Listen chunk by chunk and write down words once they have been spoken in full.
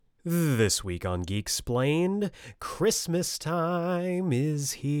This week on Geek Explained, Christmas time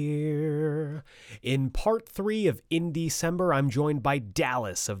is here. In part 3 of INDIECEMBER, I'm joined by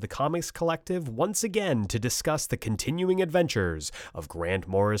Dallas of the Comics Collective once again to discuss the continuing adventures of Grant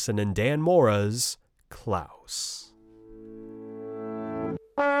Morrison and Dan Mora's Klaus.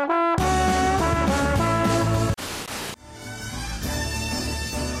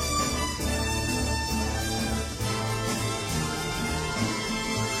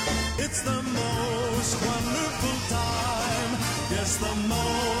 It's the most wonderful time. Yes, the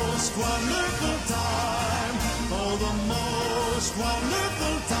most wonderful time. Oh, the most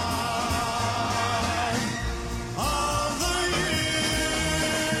wonderful time of the year.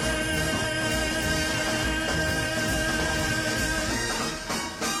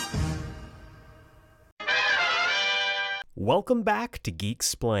 Welcome back to Geek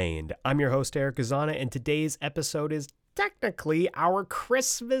Explained. I'm your host, Eric Azana, and today's episode is technically our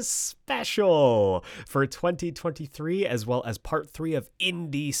Christmas special for 2023, as well as part 3 of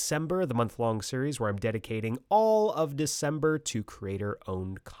INDIECEMBER, the month-long series where I'm dedicating all of December to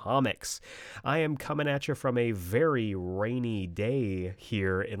creator-owned comics. I am coming at you from a very rainy day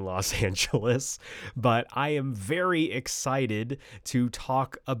here in Los Angeles, but I am very excited to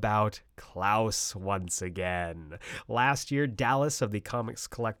talk about Klaus once again. Last year, Dallas of the Comics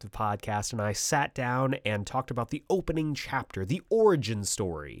Collective podcast and I sat down and talked about the opening chapter, the origin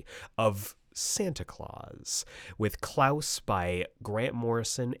story of Santa Claus, with Klaus by Grant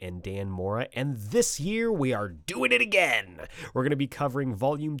Morrison and Dan Mora, and this year we are doing it again. We're going to be covering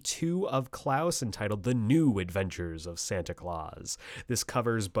Volume 2 of Klaus, entitled The New Adventures of Santa Claus. This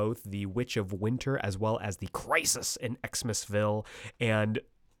covers both the Witch of Winter as well as the Crisis in Xmasville, and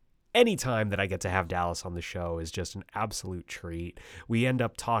anytime that I get to have Dallas on the show is just an absolute treat. We end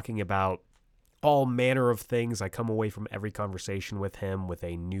up talking about all manner of things. I come away from every conversation with him with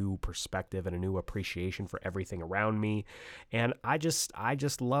a new perspective and a new appreciation for everything around me. And I just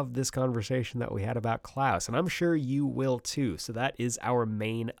love this conversation that we had about Klaus, and I'm sure you will too. So that is our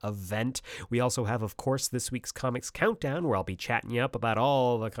main event. We also have, of course, this week's Comics Countdown, where I'll be chatting you up about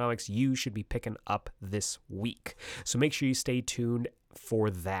all the comics you should be picking up this week. So make sure you stay tuned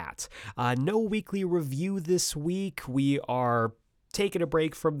for that. No weekly review this week. We are taking a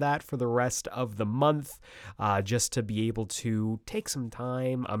break from that for the rest of the month, just to be able to take some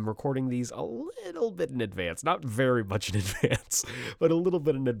time. I'm recording these a little bit in advance, not very much in advance, but a little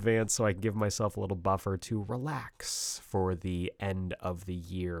bit in advance, so I can give myself a little buffer to relax for the end of the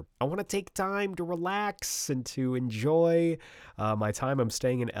year. I want to take time to relax and to enjoy my time. I'm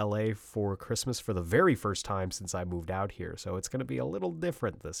staying in LA for Christmas for the very first time since I moved out here, so it's going to be a little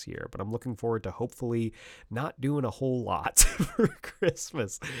different this year, but I'm looking forward to hopefully not doing a whole lot for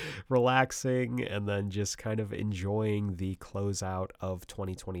Christmas, relaxing, and then just kind of enjoying the closeout of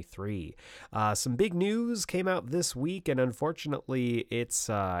 2023. Some big news came out this week, and unfortunately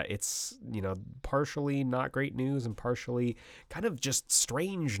it's partially not great news and partially kind of just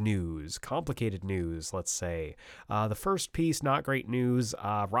strange news, complicated news, let's say. The first piece, not great news.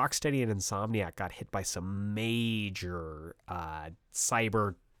 Rocksteady and Insomniac got hit by some major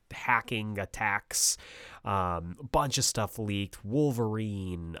cyber hacking attacks. A bunch of stuff leaked.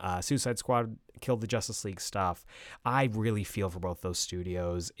 Wolverine, Suicide Squad killed the Justice League stuff. I really feel for both those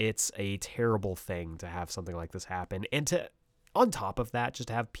studios. It's a terrible thing to have something like this happen, and to, on top of that, just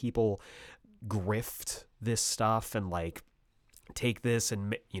to have people grift this stuff and like take this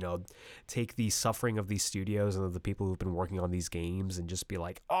and, take the suffering of these studios and of the people who've been working on these games and just be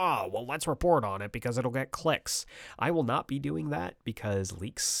like, oh, well, let's report on it because it'll get clicks. I will not be doing that because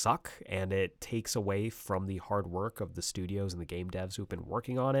leaks suck and it takes away from the hard work of the studios and the game devs who've been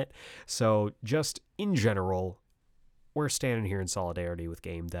working on it. So just in general, we're standing here in solidarity with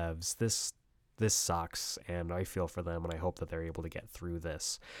game devs. This sucks, and I feel for them, and I hope that they're able to get through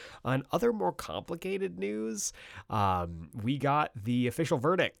this. On other more complicated news, we got the official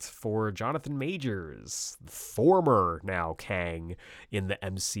verdict for Jonathan Majors, former now Kang in the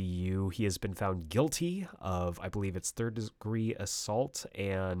MCU. He has been found guilty of, I believe it's third-degree assault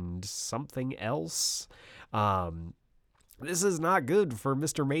and something else. This is not good for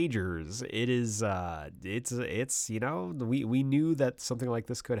Mr. Majors. It is, we knew that something like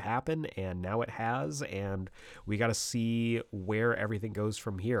this could happen, and now it has, and we got to see where everything goes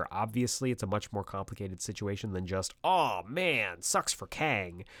from here. Obviously, it's a much more complicated situation than just, oh man, sucks for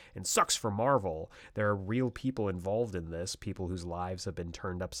Kang, and sucks for Marvel. There are real people involved in this, people whose lives have been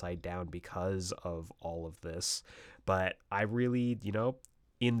turned upside down because of all of this. But I really,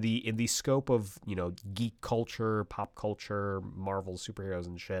 in the scope of, you know, geek culture, pop culture, Marvel superheroes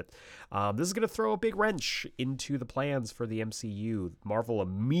and shit, this is going to throw a big wrench into the plans for the MCU. Marvel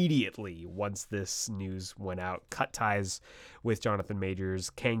immediately, once this news went out, cut ties with Jonathan Majors.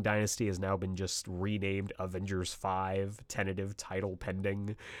 Kang Dynasty has now been just renamed Avengers 5, tentative title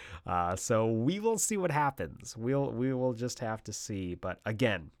pending. So we will see what happens. We will just have to see. But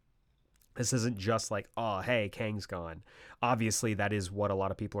again, this isn't just like, oh, hey, Kang's gone. Obviously, that is what a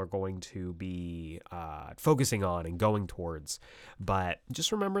lot of people are going to be focusing on and going towards. But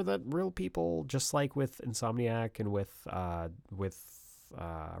just remember that real people, just like with Insomniac and with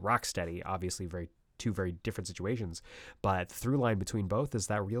Rocksteady, obviously two very different situations. But the through line between both is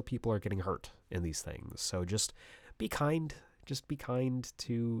that real people are getting hurt in these things. So just be kind. Just be kind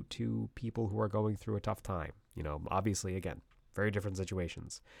to people who are going through a tough time. You know, obviously, again, very different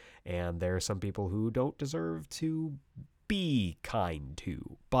situations. And there are some people who don't deserve to be kind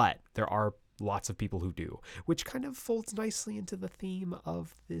to, but there are lots of people who do, which kind of folds nicely into the theme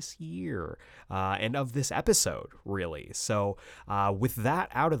of this year and of this episode, really. So with that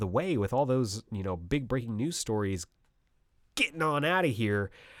out of the way, with all those, you know, big breaking news stories getting on out of here,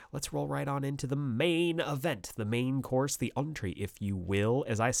 let's roll right on into the main event, the main course, the entree, if you will,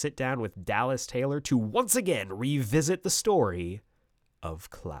 as I sit down with Dallas Taylor to once again revisit the story of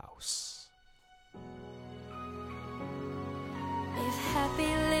Klaus. If happy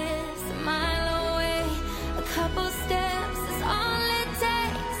lives a mile away, a couple steps is all it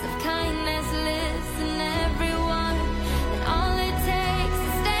takes. If kindness lives in everyone, then all it takes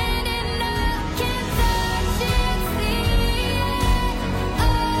is standing up. Can't touch it, see it,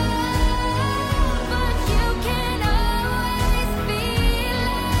 oh, but you can always feel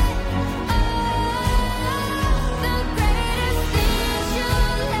it, oh, the greatest things you'll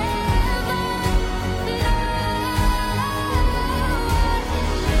ever know.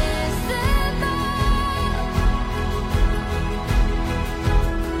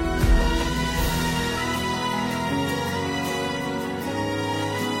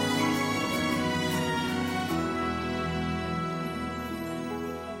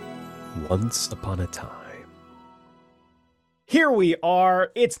 Once upon a time. Here we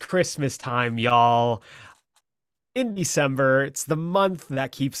are. It's Christmas time, y'all. In December, it's the month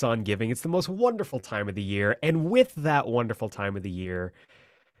that keeps on giving. It's the most wonderful time of the year. And with that wonderful time of the year,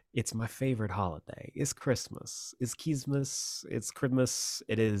 it's my favorite holiday. It's Christmas. It's Christmas. It's Christmas.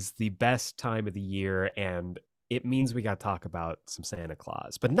 It is the best time of the year. And it means we got to talk about some Santa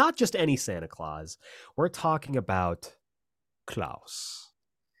Claus. But not just any Santa Claus. We're talking about Klaus.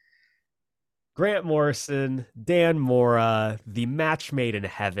 Grant Morrison, Dan Mora, the match made in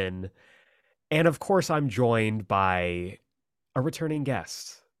heaven. And of course, I'm joined by a returning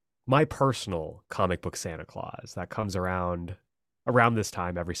guest, my personal comic book Santa Claus that comes around this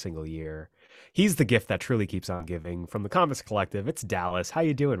time every single year. He's the gift that truly keeps on giving. From the Comics Collective, it's Dallas. How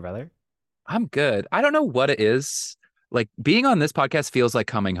you doing, brother? I'm good. I don't know what it is. Like, being on this podcast feels like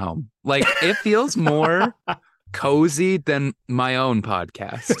coming home. Like, it feels more cozy than my own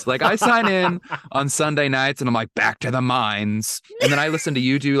podcast. Like, I sign in on Sunday nights and I'm like, back to the mines. And then I listen to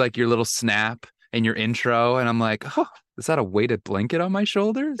you do like your little snap and your intro. And I'm like, oh, is that a weighted blanket on my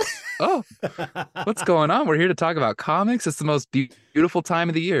shoulders? Oh, what's going on? We're here to talk about comics. It's the most beautiful time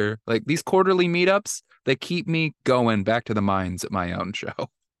of the year. Like, these quarterly meetups, they keep me going back to the mines at my own show.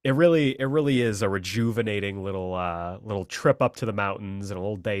 It really is a rejuvenating little trip up to the mountains and a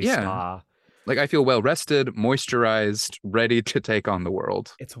little day spa. Like, I feel well rested, moisturized, ready to take on the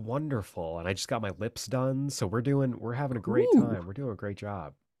world. It's wonderful. And I just got my lips done. So we're having a great time. We're doing a great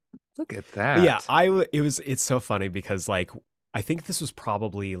job. Look at that. But yeah, it's so funny because like, I think this was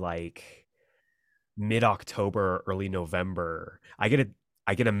probably like mid-October, early November. I get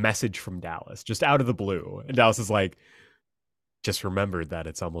a message from Dallas just out of the blue. And Dallas is like, just remembered that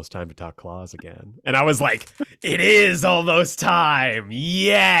it's almost time to talk Klaus again. And I was like, it is almost time.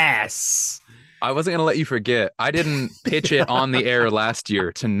 Yes. I wasn't going to let you forget. I didn't pitch it on the air last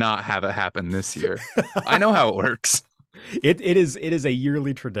year to not have it happen this year. I know how it works. It is a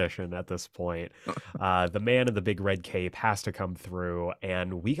yearly tradition at this point. The man in the big red cape has to come through,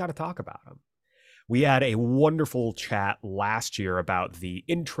 and we got to talk about him. We had a wonderful chat last year about the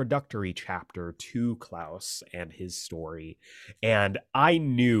introductory chapter to Klaus and his story. And I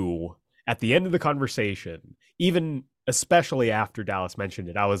knew at the end of the conversation, even especially after Dallas mentioned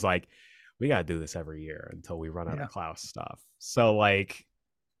it, I was like, we got to do this every year until we run out of Klaus stuff. So like,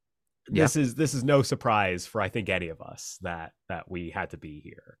 this is no surprise for, I think, any of us that we had to be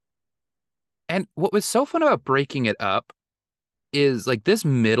here. And what was so fun about breaking it up is like this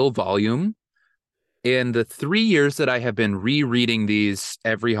middle volume in the 3 years that I have been rereading these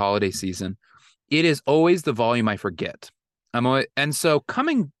every holiday season, it is always the volume I forget. And so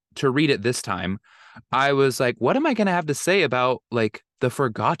coming to read it this time, I was like, what am I going to have to say about like the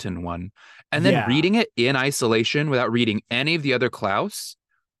forgotten one? And then Yeah. reading it in isolation without reading any of the other Klaus,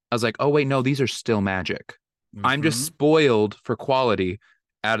 I was like, oh, wait, no, these are still magic. I'm just Mhm. spoiled for quality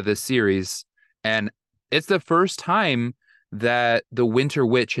out of this series. And it's the first time that The Winter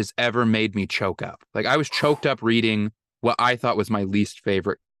Witch has ever made me choke up. Like I was choked up reading what I thought was my least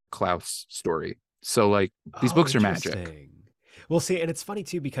favorite Klaus story. So like these Oh, books are magic. interesting. Well, see, and it's funny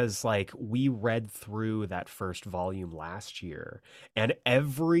too because like we read through that first volume last year, and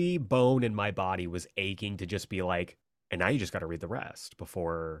every bone in my body was aching to just be like, and now you just got to read the rest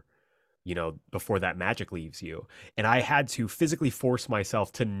before, before that magic leaves you. And I had to physically force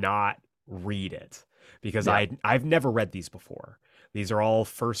myself to not read it because Yeah, I've never read these before. These are all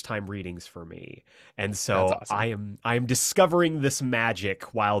first time readings for me. And that's so I awesome. am I am discovering this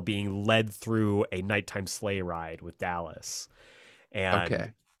magic while being led through a nighttime sleigh ride with Dallas. And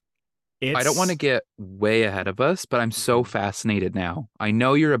Okay. I don't want to it's get way ahead of us, but I'm so Mhm. fascinated now. I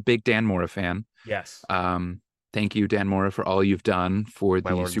know you're a big Dan Mora fan. Yes, Um, Thank you, Dan Mora, for all you've done for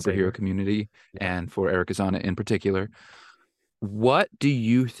my the Lord and superhero Savior. community Yep. and for Eric Azana in particular. What do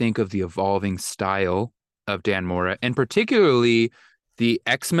you think of the evolving style of Dan Mora, and particularly the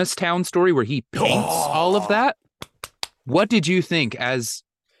Xmas Town story where he paints all of Oh! that? What did you think as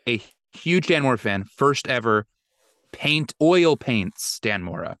a huge Dan Mora fan, first ever oil paints Dan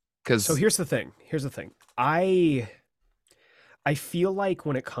Mora? So Because here's the thing. Here's the thing. I feel like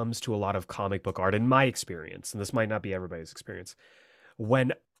when it comes to a lot of comic book art, in my experience, and this might not be everybody's experience,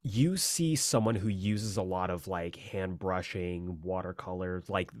 when you see someone who uses a lot of like hand brushing, watercolors,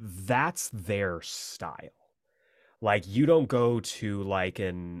 like that's their style. Like you don't go to like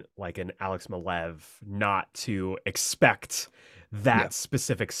an Alex Malev not to expect yeah, that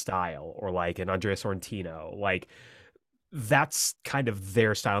specific style, or like an Andrea Sorrentino. Like that's kind of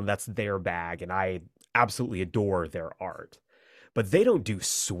their style and that's their bag, and I absolutely adore their art. But they don't do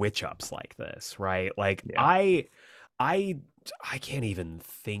switch ups like this, right? Like yeah. I can't even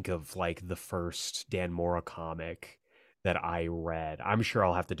think of like the first Dan Mora comic that I read. I'm sure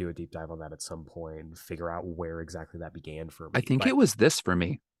I'll have to do a deep dive on that at some point and figure out where exactly that began for I me. think But it was this for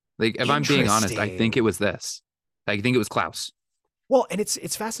me. Like, if I'm being honest, I think it interesting. was this. I think it was Klaus. Well, and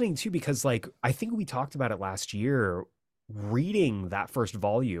it's fascinating too because like I think we talked about it last year reading that first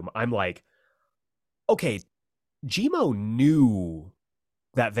volume. I'm like, okay, Gmo knew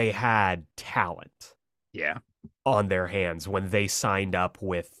that they had talent Yeah, on their hands when they signed up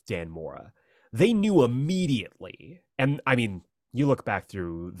with Dan Mora. They knew immediately. And I mean, you look back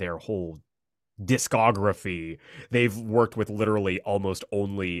through their whole discography, they've worked with literally almost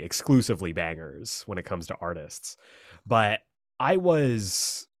only exclusively bangers when it comes to artists. But I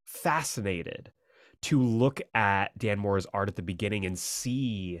was fascinated to look at Dan Mora's art at the beginning and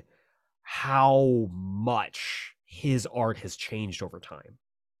see how much his art has changed over time.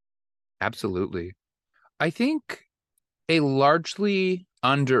 absolutely. I think a largely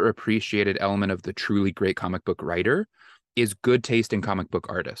underappreciated element of the truly great comic book writer is good taste in comic book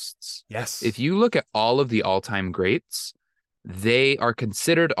artists. If Yes. you look at all of the all-time greats, they are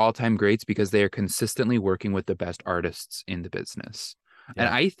considered all-time greats because they are consistently working with the best artists in the business. And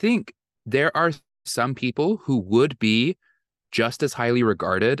Yeah. I think there are some people who would be just as highly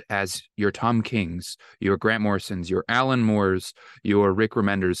regarded as your Tom Kings, your Grant Morrisons, your Alan Moores, your Rick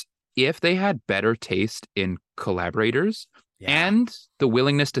Remenders, if they had better taste in collaborators Yeah. and the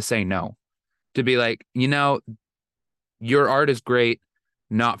willingness to say no, to be like, your art is great,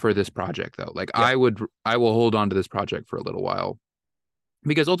 not for this project though. Like Yep. I will hold on to this project for a little while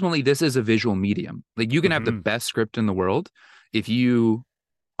because ultimately this is a visual medium. Like you can have the Hmm. best script in the world if you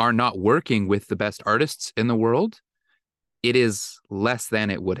are not working with the best artists in the world, it is less than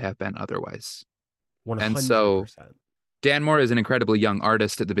it would have been otherwise. And so 100%. Dan Moore is an incredibly young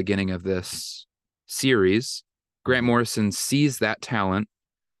artist at the beginning of this series. Grant Mhm. Morrison sees that talent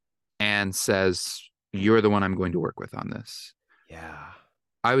and says, "You're the one I'm going to work with on this." Yeah.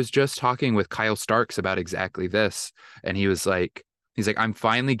 I was just talking with Kyle Starks about exactly this. And he's like, I'm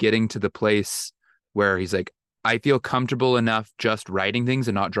finally getting to the place where he's like, I feel comfortable enough just writing things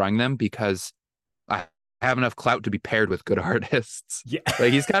and not drawing them because I have enough clout to be paired with good artists. Yeah.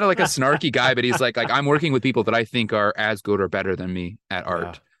 Like he's kind of like a snarky guy, but he's like I'm working with people that I think are as good or better than me at Yeah.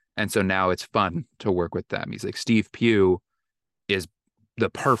 art. And so now it's fun to work with them. He's like, Steve Pugh is the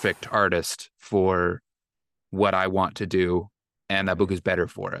perfect artist for what I want to do. And that book Right. is better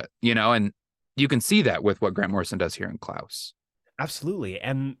for it, and you can see that with what Grant Morrison does here in Klaus. Absolutely.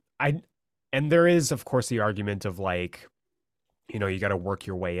 And And there is, of course, the argument of like, you got to work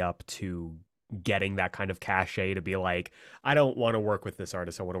your way up to getting that kind of cachet to be like, I don't want to work with this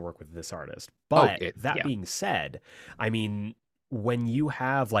artist. I want to work with this artist. But that Yeah. being said, I mean, when you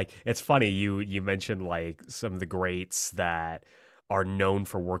have like, it's funny, you mentioned like some of the greats that are known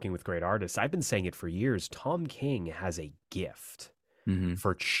for working with great artists. I've been saying it for years. Tom King has a gift Hmm.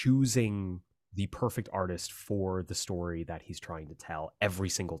 for choosing the perfect artist for the story that he's trying to tell every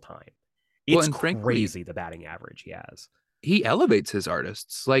single time. Well, It's and frankly, crazy the batting average he has. he elevates his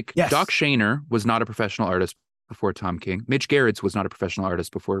artists. Like Doc Yes. Shaner was not a professional artist before Tom King. Mitch Gerrits was not a professional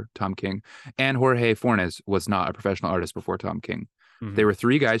artist before Tom King. And Jorge Fornes was not a professional artist before Tom King. They Mhm. were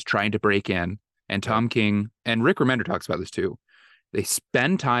three guys trying to break in. And Yep. Tom King and Rick Remender talks about this too. They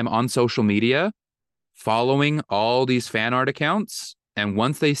spend time on social media following all these fan art accounts. And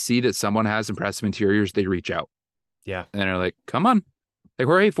once they see that someone has impressive interiors, they reach out. Yeah. And they're like, come on. Like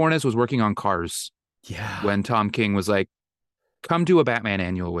Jorge Fornes was working on Cars Yeah. when Tom King was like, come do a Batman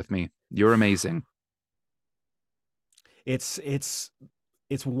annual with me. You're amazing. It's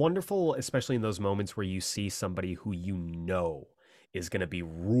wonderful, especially in those moments where you see somebody who is going to be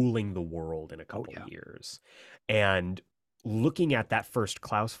ruling the world in a couple yeah. years. And looking at that first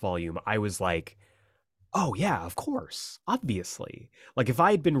Klaus volume, I was like, oh yeah, of course, obviously. Like if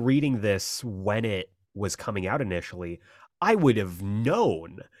I had been reading this when it was coming out initially, I would have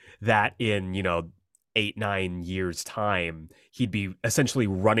known that in, 8, 9 years time, he'd be essentially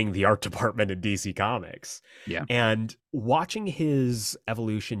running the art department in DC Comics. Yeah. And watching his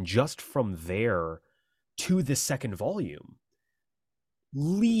evolution just from there to the second volume,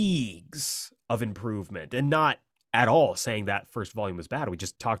 leagues of improvement, and not at all saying that first volume was bad. We're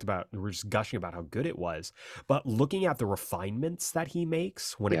just gushing about how good it was. But looking at the refinements that he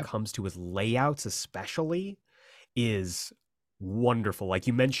makes when it comes to his layouts, especially, is wonderful. Like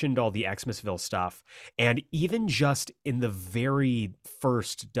you mentioned all the Xmasville stuff, and even just in the very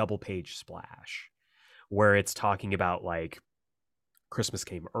first double page splash, where it's talking about like Christmas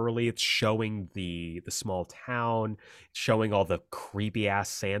came early. It's showing the small town, showing all the creepy ass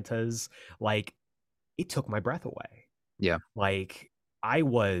Santas. Like it took my breath away. Yeah. Like I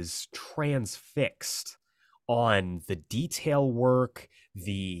was transfixed on the detail work,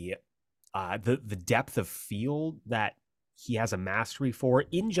 the depth of field that he has a mastery for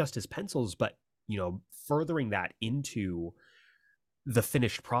in just his pencils, but furthering that into the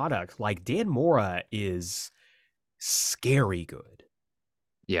finished product. Like Dan Mora is scary good.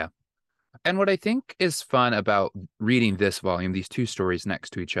 Yeah. And what I think is fun about reading this volume, these two stories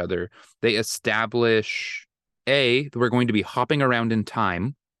next to each other, they establish that we're going to be hopping around in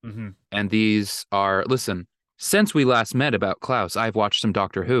time. Mm-hmm. And these are, listen, since we last met about Klaus, I've watched some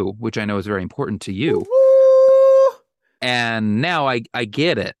Doctor Who, which I know is very important to you. Woo-hoo! And now I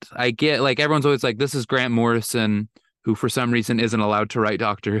get it. I get, like, everyone's always like, this is Grant Morrison, who for some reason isn't allowed to write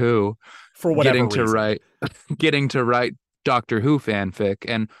Doctor Who, For whatever reason. getting to write Doctor Who fanfic.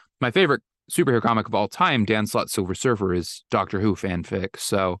 And my favorite superhero comic of all time, Dan Slott's Silver Surfer, is Doctor Who fanfic.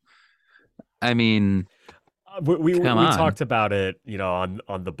 So, I mean, we come on. talked about it,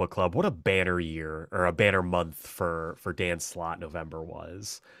 on the book club. What a banner year or a banner month for Dan Slott November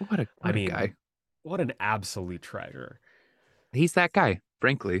was. What a guy. What an absolute treasure. He's that guy,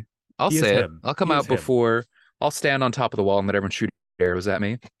 frankly. I'll He is say it. him. I'll come He is out him. before. I'll stand on top of the wall and let everyone shoot arrows at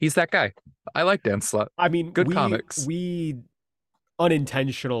me. He's that guy. I like Dan Slott. I mean, Good comics. We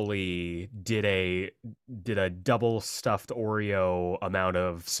unintentionally did a double stuffed Oreo amount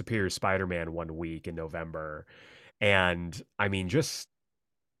of Superior Spider-Man one week in November. And I mean, just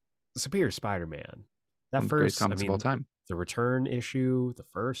Superior Spider-Man. That Great first, comics of all time. the return issue, the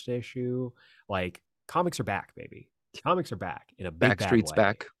first issue, like comics are back, baby. Comics are back in a big bad Backstreet's way.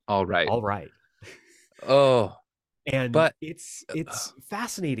 back. All right. All right. Oh, And but it's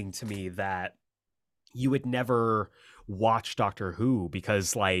fascinating to me that you would never watch Doctor Who,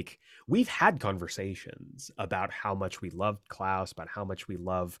 because like we've had conversations about how much we loved Klaus, about how much we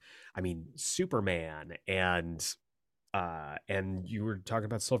love, Superman, and you were talking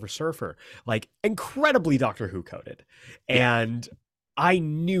about Silver Surfer, like incredibly Doctor Who coded. Yeah. And I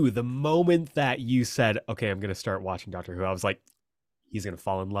knew the moment that you said, okay, I'm going to start watching Doctor Who, I was like, he's going to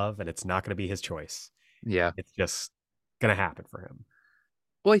fall in love and it's not going to be his choice. Yeah. It's just going to happen for him.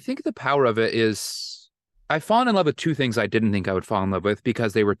 Well, I think the power of it is I've fallen in love with two things I didn't think I would fall in love with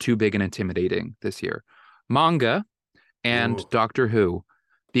because they were too big and intimidating this year. Manga and Ooh. Doctor Who,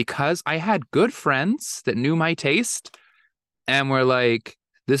 because I had good friends that knew my taste and were like,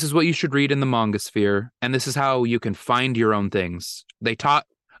 this is what you should read in the manga sphere, and this is how you can find your own things. They taught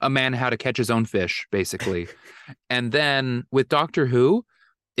a man how to catch his own fish, basically. And then with Doctor Who,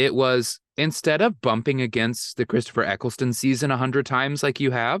 it was, instead of bumping against the Christopher Eccleston season 100 times like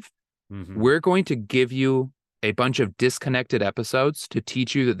you have, we're going to give you a bunch of disconnected episodes to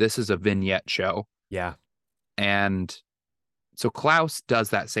teach you that this is a vignette show. Yeah. And so Klaus does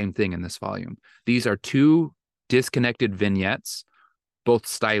that same thing in this volume. These are two disconnected vignettes, both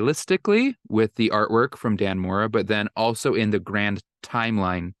stylistically with the artwork from Dan Mora, but then also in the grand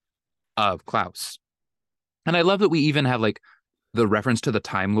timeline of Klaus. And I love that we even have like the reference to the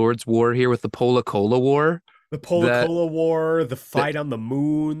Time Lords War here with the Pola Cola War. The Pola Cola War, the fight on the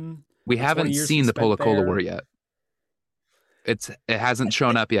moon. We haven't seen the Pola Cola War yet. It hasn't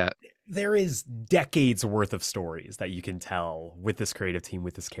shown up yet. There is decades worth of stories that you can tell with this creative team,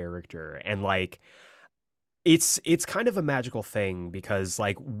 with this character. And like, it's kind of a magical thing because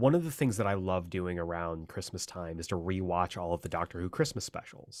like one of the things that I love doing around Christmas time is to rewatch all of the Doctor Who Christmas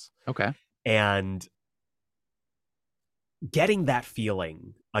specials. Okay. And getting that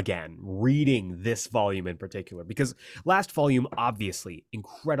feeling again, reading this volume in particular, because last volume, obviously,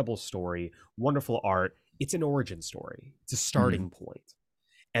 incredible story, wonderful art. It's an origin story. It's a starting point.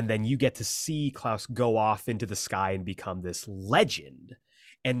 And then you get to see Klaus go off into the sky and become this legend.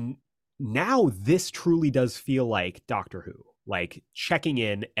 And now this truly does feel like Doctor Who, like checking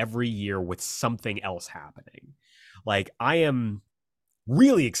in every year with something else happening. Like, I am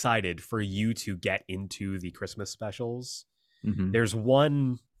really excited for you to get into the Christmas specials. There's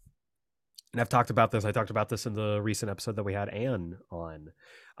one, and I've talked about this. I talked about this in the recent episode that we had Anne on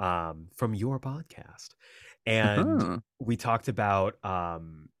from your podcast. And we talked about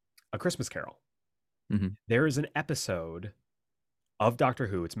A Christmas Carol. There is an episode of Doctor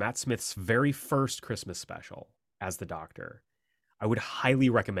Who. It's Matt Smith's very first Christmas special as the Doctor. I would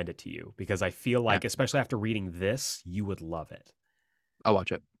highly recommend it to you because I feel like, especially after reading this, you would love it. I'll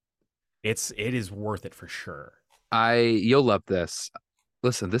watch it. It is worth it for sure. You'll love this.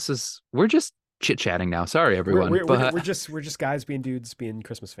 Listen, we're just chit-chatting now. Sorry, everyone. We're just guys being dudes, being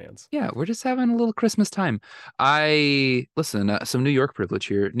Christmas fans. Yeah, we're just having a little Christmas time. Some New York privilege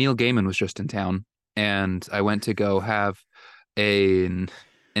here. Neil Gaiman was just in town, and I went to go have an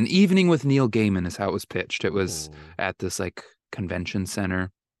evening with Neil Gaiman is how it was pitched. It was at this like convention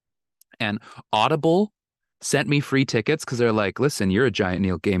center, and Audible sent me free tickets because they're like, listen, you're a giant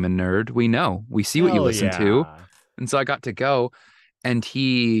Neil Gaiman nerd. We see what you listen to. And so I got to go, and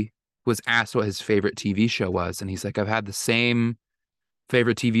he was asked what his favorite TV show was. And he's like, I've had the same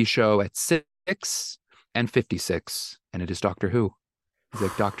favorite TV show at 6 and 56, and it is Doctor Who. He's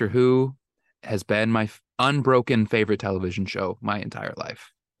like, Doctor Who has been my unbroken favorite television show my entire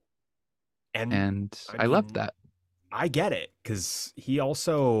life. And I loved that. I get it, because he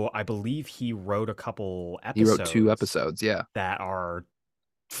also, I believe he wrote a couple episodes. He wrote 2 episodes, yeah. That are...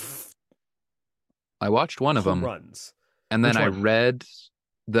 I watched one of them. Runs. And then I read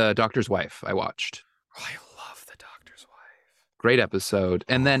The Doctor's Wife. I watched. Oh, I love The Doctor's Wife. Great episode.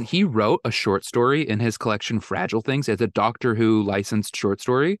 And then he wrote a short story in his collection, Fragile Things. It's a Doctor Who licensed short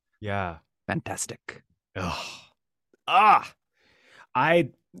story. Yeah. Fantastic.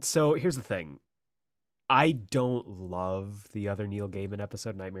 So here's the thing. I don't love the other Neil Gaiman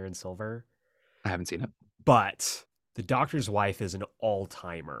episode, Nightmare in Silver. I haven't seen it. But The Doctor's Wife is an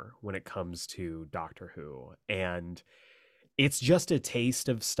all-timer when it comes to Doctor Who. And it's just a taste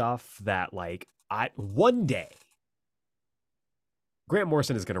of stuff that, like, one day, Grant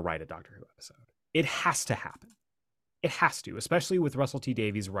Morrison is going to write a Doctor Who episode. It has to happen. It has to, especially with Russell T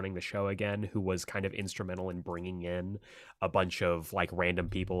Davies running the show again, who was kind of instrumental in bringing in a bunch of, like, random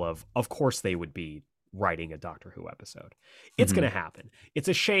people of course they would be writing a Doctor Who episode. It's going to happen. It's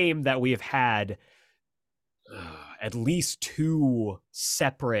a shame that we have had at least 2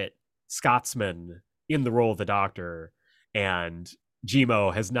 separate Scotsmen in the role of the Doctor, and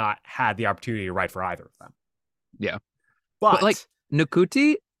Gmo has not had the opportunity to write for either of them. Yeah. But like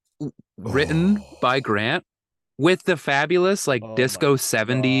Nakuti, written by Grant with the fabulous disco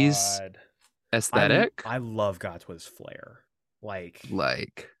 70s aesthetic. I love Gatwa's flair. Like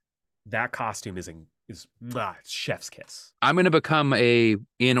that costume is chef's kiss. I'm going to become a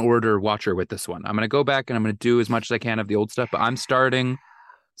in order watcher with this one. I'm going to go back and I'm going to do as much as I can of the old stuff, but I'm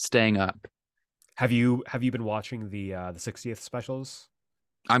staying up. Have you been watching the 60th specials?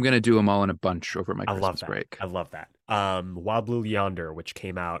 I'm going to do them all in a bunch over my Christmas break. I love that. Wild Blue Yonder, which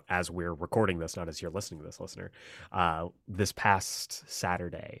came out as we're recording this, not as you're listening to this, listener, this past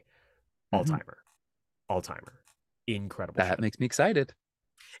Saturday. All-timer. Incredible. That makes me excited.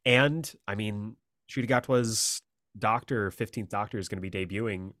 And, I mean, Ncuti Gatwa's Doctor, 15th Doctor, is going to be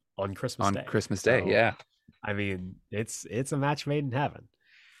debuting on Christmas Day. On Christmas Day, yeah. I mean, it's a match made in heaven.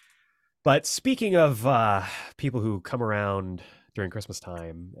 But speaking of people who come around during Christmas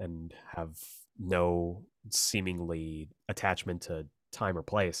time and have no seemingly attachment to time or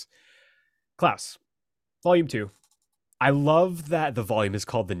place. Klaus, Volume 2. I love that the volume is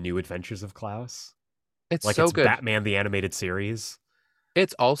called The New Adventures of Klaus. It's Like so it's good. Batman the Animated Series.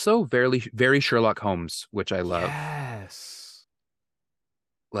 It's also very Sherlock Holmes, which I love. Yes.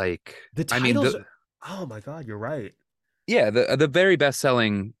 Like, The I mean, titles. Oh my God, you're right. the very best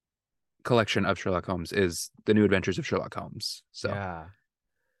selling collection of Sherlock Holmes is The New Adventures of Sherlock Holmes. So Yeah.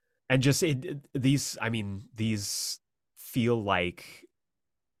 And just these feel like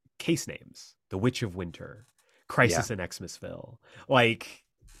case names. The Witch of Winter, Crisis in Xmasville. Like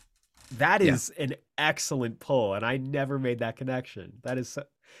that is an excellent pull, and I never made that connection. That is so...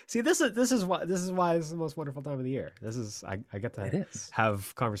 See, this is why this is the most wonderful time of the year. This is I get it to is.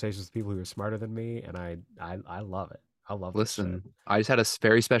 have conversations with people who are smarter than me, and I love it. I love this shit. Listen, I just had a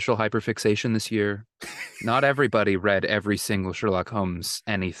very special hyperfixation this year. Not everybody read every single Sherlock Holmes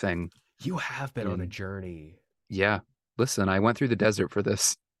anything. You have been on a journey. Yeah. Listen, I went through the desert for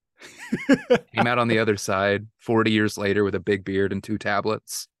this. Came out on the other side 40 years later with a big beard and 2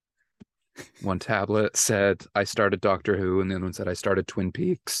 tablets. One tablet said, I started Doctor Who, and the other one said, I started Twin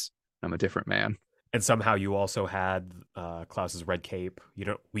Peaks. I'm a different man. And somehow you also had Klaus's red cape.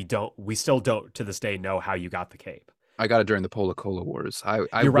 We still don't to this day know how you got the cape. I got it during the Pola Cola Wars. I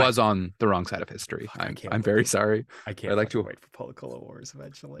You're right. was on the wrong side of history. I'm very sorry. I can't wait for Pola Cola Wars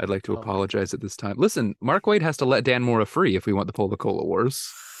eventually. I'd like to apologize at this time. Listen, Mark Waid has to let Dan Mora free if we want the Pola Cola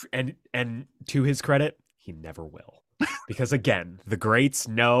Wars. And to his credit, he never will. Because again, the greats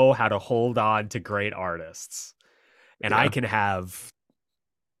know how to hold on to great artists. And I can have...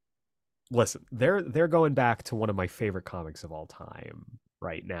 Listen, they're going back to one of my favorite comics of all time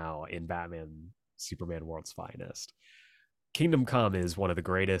right now in Batman, Superman World's Finest. Kingdom Come is one of the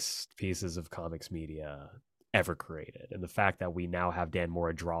greatest pieces of comics media ever created. And the fact that we now have Dan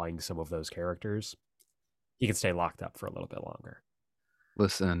Mora drawing some of those characters, he can stay locked up for a little bit longer.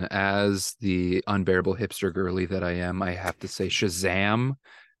 Listen, as the unbearable hipster girly that I am, I have to say Shazam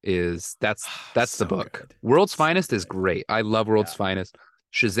that's So the book. good. World's Finest is great. I love World's Finest.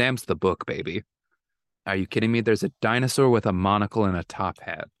 Shazam's the book, baby. Are you kidding me? There's a dinosaur with a monocle and a top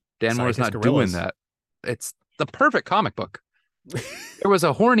hat. Dan Mora's not doing that. It's the perfect comic book. There was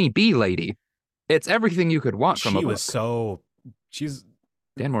a horny bee lady. It's everything you could want from a book.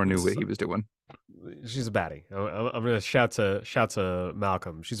 Dan Mora knew what he was doing. She's a baddie. I'm gonna shout to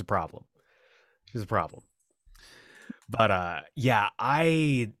Malcolm. She's a problem. But yeah,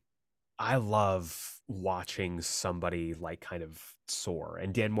 I love watching somebody like kind of soar,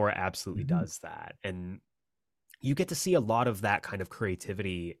 and Dan Mora absolutely does that. And you get to see a lot of that kind of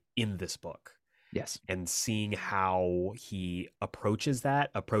creativity in this book. Yes. And seeing how he approaches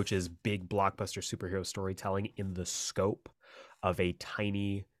big blockbuster superhero storytelling in the scope of a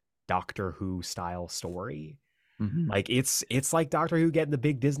tiny Doctor Who style story. Like it's like Doctor Who getting the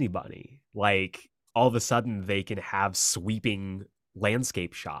big Disney bunny. Like all of a sudden they can have sweeping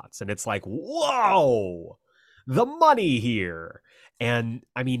landscape shots, and it's like, whoa, the money here. And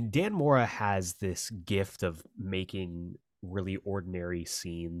I mean, Dan Mora has this gift of making really ordinary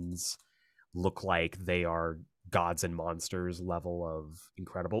scenes look like they are gods and monsters level of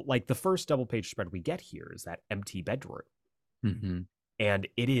incredible. Like the first double page spread we get here is that empty bedroom. And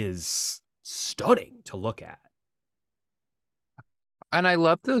it is stunning to look at. And I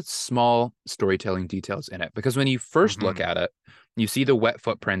love the small storytelling details in it, because when you first look at it, you see the wet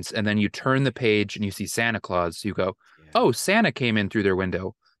footprints, and then you turn the page and you see Santa Claus. You go, oh, Santa came in through their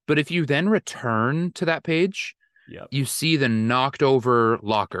window. But if you then return to that page, you see the knocked over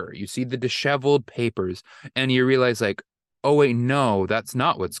locker, you see the disheveled papers, and you realize like, oh, wait, no, that's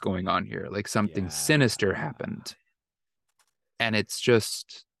not what's going on here. Like something sinister happened. And it's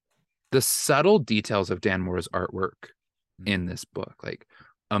just the subtle details of Dan Mora's artwork in this book. Like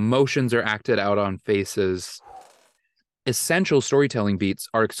emotions are acted out on faces. Essential storytelling beats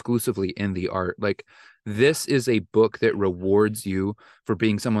are exclusively in the art. Like this is a book that rewards you for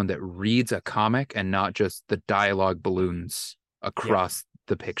being someone that reads a comic and not just the dialogue balloons across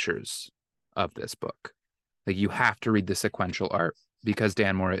the pictures of this book. Like you have to read the sequential art, because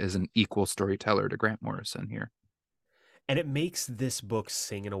Dan Mora is an equal storyteller to Grant Morrison here. And it makes this book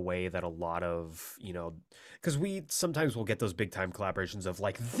sing in a way that a lot of, because we sometimes will get those big time collaborations of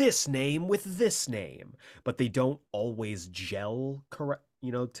like this name with this name, but they don't always gel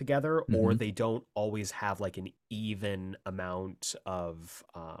together, or they don't always have like an even amount of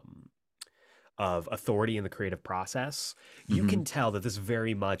authority in the creative process. You can tell that this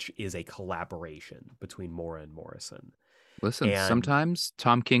very much is a collaboration between Mora and Morrison. Listen, sometimes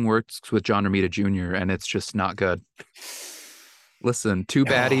Tom King works with John Romita Jr. and it's just not good. Listen, two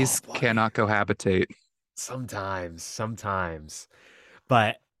Oh baddies boy. cannot cohabitate. Sometimes.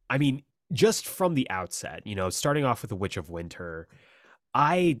 But I mean, just from the outset, starting off with the Witch of Winter,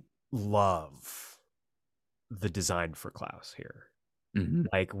 I love the design for Klaus here. Mhm.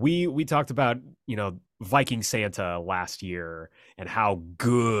 Like we talked about, Viking Santa last year and how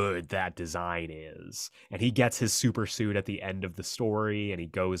good that design is. And he gets his super suit at the end of the story and he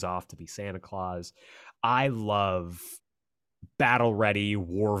goes off to be Santa Claus. I love battle ready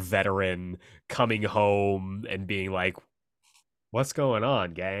war veteran coming home and being like, "What's going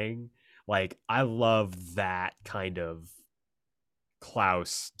on, gang?" Like I love that kind of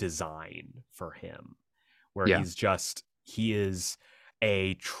Klaus design for him where Yeah. he is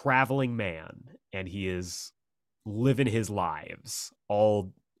a traveling man and he is living his lives,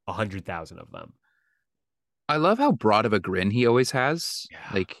 all 100,000 of them. I love how broad of a grin he always has. Yeah.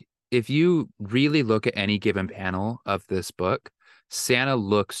 Like, if you really look at any given panel of this book, Santa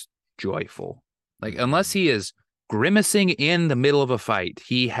looks joyful. Like, unless he is grimacing in the middle of a fight,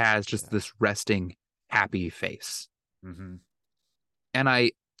 he has just this resting, happy face. Mm-hmm. And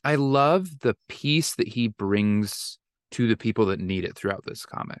I love the peace that he brings to the people that need it throughout this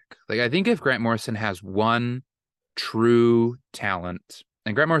comic. Like, I think if Grant Morrison has one true talent,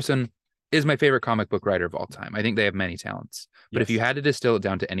 and Grant Morrison is my favorite comic book writer of all time. I think they have many talents. But if you Yes. had to distill it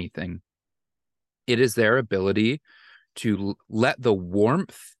down to anything, it is their ability to let the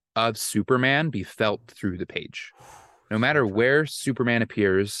warmth of Superman be felt through the page. No matter where Superman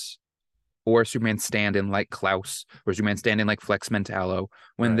appears, or Superman stand-in like Klaus, or Superman stand-in like Flex Mentallo,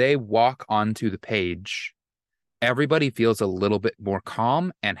 when Right. they walk onto the page, everybody feels a little bit more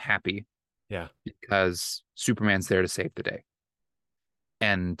calm and happy. Yeah. Because Superman's there to save the day.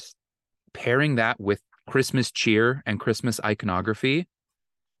 And pairing that with Christmas cheer and Christmas iconography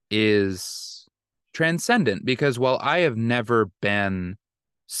is transcendent, because while I have never been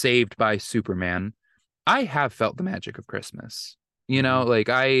saved by Superman, I have felt the magic of Christmas. Like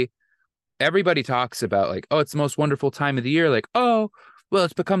everybody talks about like, oh, it's the most wonderful time of the year. Like, oh, well,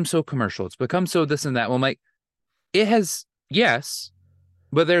 it's become so commercial. It's become so this and that. Well, I'm like, it has, yes,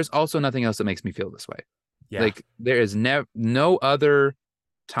 but there's also nothing else that makes me feel this way. Yeah. Like there is no other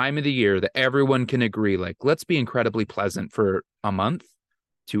time of the year that everyone can agree, like, let's be incredibly pleasant for a month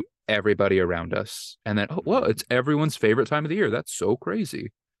to everybody around us. And then, oh, well, it's everyone's favorite time of the year. That's so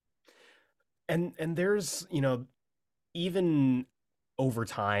crazy. And there's, even over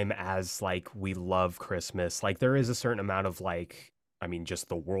time as like we love Christmas, like there is a certain amount of like, I mean, just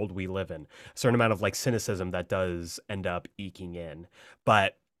the world we live in, a certain amount of like cynicism that does end up eking in.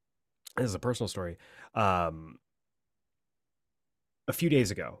 But this is a personal story. A few days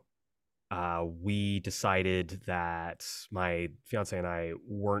ago, we decided that my fiance and I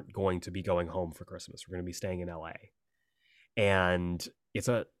weren't going to be going home for Christmas. We're going to be staying in LA. And it's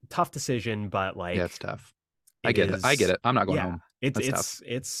a tough decision, but like, Yeah, it's tough. I get it. I'm not going home. That's tough.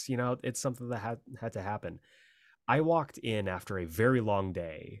 It's something that had to happen. I walked in after a very long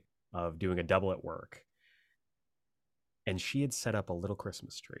day of doing a double at work, and she had set up a little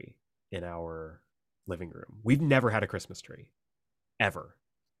Christmas tree in our living room. We've never had a Christmas tree ever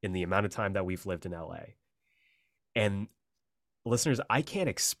in the amount of time that we've lived in LA. And listeners, I can't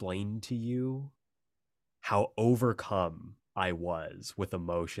explain to you how overcome I was with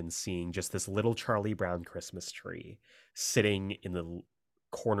emotion seeing just this little Charlie Brown Christmas tree sitting in the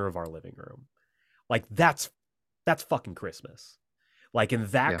corner of our living room. Like that's fucking Christmas. Like, and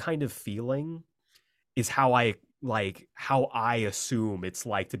that kind of feeling is how I assume it's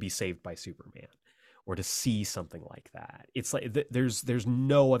like to be saved by Superman or to see something like that. It's like there's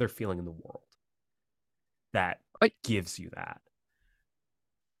no other feeling in the world that gives you that.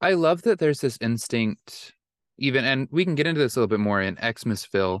 I love that there's this instinct, even, and we can get into this a little bit more in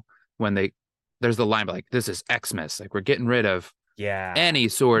Xmasville when there's the line like, this is Xmas, like we're getting rid of any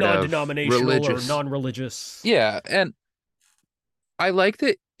sort of non-denominational religious or non-religious. Yeah, and I like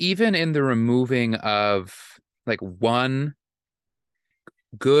that even in the removing of like one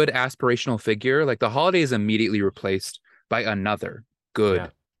good aspirational figure, like the holiday is immediately replaced by another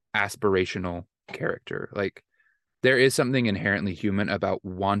good aspirational character. Like there is something inherently human about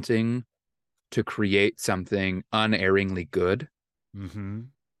wanting to create something unerringly good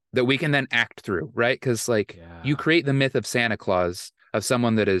that we can then act through, right? Because like you create the myth of Santa Claus, of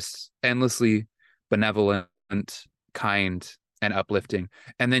someone that is endlessly benevolent, kind, and uplifting,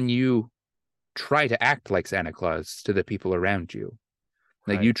 and then you try to act like Santa Claus to the people around you.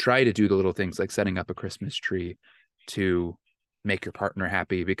 Like you try to do the little things like setting up a Christmas tree to make your partner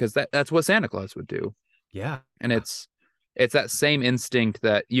happy, because that's what Santa Claus would do. Yeah. And it's that same instinct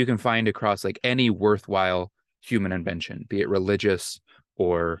that you can find across like any worthwhile human invention, be it religious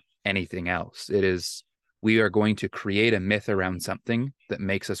or anything else. It is, we are going to create a myth around something that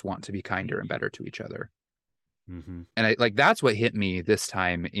makes us want to be kinder and better to each other. Mm-hmm. And I like, that's what hit me this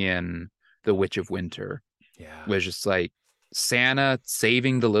time in The Witch of Winter, Yeah. was just like Santa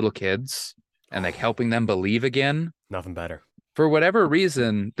saving the little kids and like helping them believe again. Nothing better. For whatever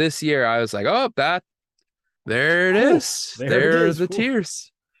reason, this year I was like, oh, there it Oh, is. there it There are is. the Ooh.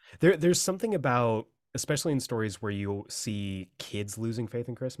 tears. There's something about, especially in stories where you see kids losing faith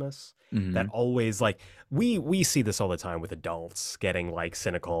in Christmas, that always, like, we see this all the time with adults getting like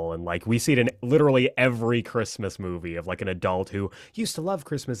cynical, and like we see it in literally every Christmas movie of like an adult who used to love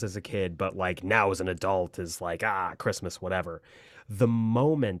Christmas as a kid, but like now as an adult is like, Christmas, whatever. The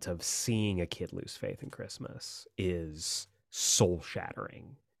moment of seeing a kid lose faith in Christmas is soul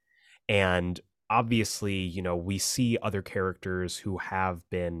shattering. And obviously, you know, we see other characters who have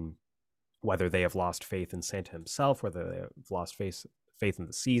been, whether they have lost faith in Santa himself, whether they have lost faith in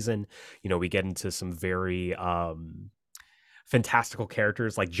the season. You know, we get into some very fantastical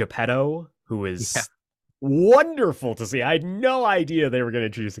characters like Geppetto, who is wonderful to see. I had no idea they were going to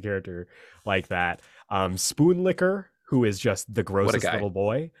introduce a character like that. Spoonlicker, who is just the grossest little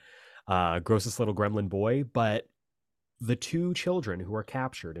boy, grossest little gremlin boy. But the two children who are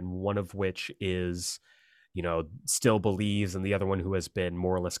captured, and one of which is, you know, still believes, and the other one who has been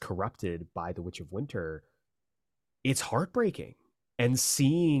more or less corrupted by the Witch of Winter, it's heartbreaking. And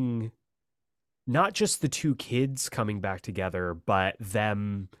seeing not just the two kids coming back together, but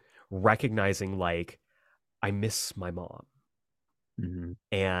them recognizing, like, I miss my mom. Mm-hmm.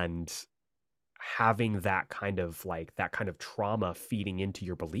 And having that kind of trauma feeding into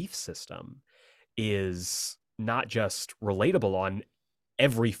your belief system is not just relatable on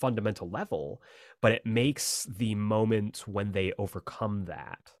every fundamental level, but it makes the moment when they overcome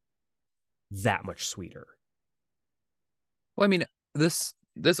that much sweeter. Well, I mean, this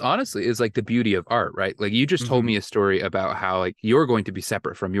honestly is like the beauty of art, right? Like, you just told me a story about how like you're going to be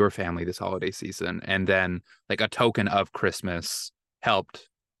separate from your family this holiday season, and then like a token of Christmas helped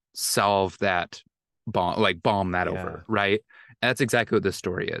solve that bomb that over, right? And that's exactly what this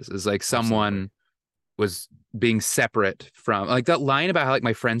story is like someone was being separate from, like, that line about how like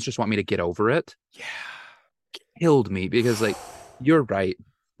my friends just want me to get over it killed me, because like you're right.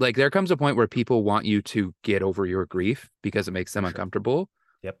 Like, there comes a point where people want you to get over your grief because it makes them uncomfortable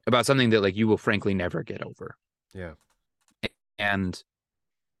about something that like you will frankly never get over. Yeah. And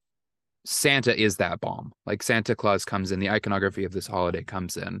Santa is that bomb. Like, Santa Claus comes in, the iconography of this holiday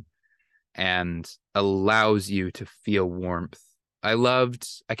comes in and allows you to feel warmth. I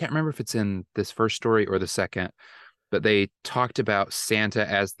can't remember if it's in this first story or the second, but they talked about Santa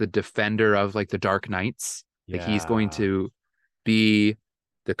as the defender of like the dark nights. Like, he's going to be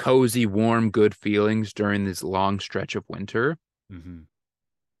the cozy, warm, good feelings during this long stretch of winter.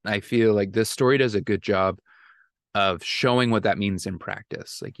 I feel like this story does a good job of showing what that means in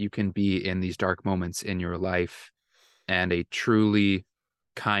practice. Like, you can be in these dark moments in your life, and a truly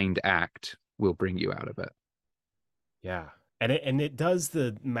kind act will bring you out of it. Yeah. And it does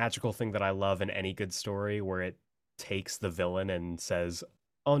the magical thing that I love in any good story, where it takes the villain and says,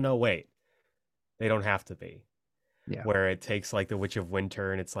 oh no, wait, they don't have to be. Yeah. Where it takes like the Witch of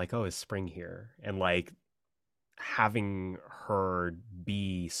Winter and it's like, oh, is spring here? And like having her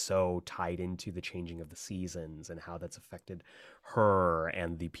be so tied into the changing of the seasons and how that's affected her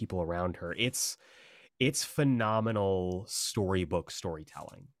and the people around her. It's phenomenal storybook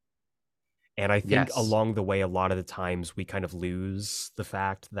storytelling. And I think along the way, a lot of the times we kind of lose the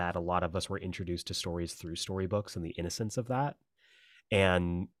fact that a lot of us were introduced to stories through storybooks and the innocence of that.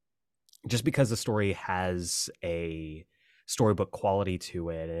 And just because the story has a storybook quality to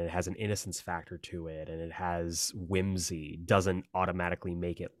it, and it has an innocence factor to it, and it has whimsy, doesn't automatically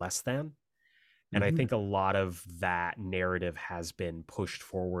make it less than. And I think a lot of that narrative has been pushed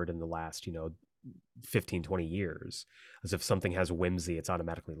forward in the last, 15, 20 years. As if something has whimsy, it's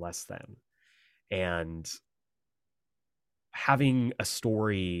automatically less than. And having a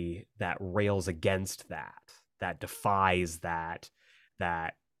story that rails against that defies that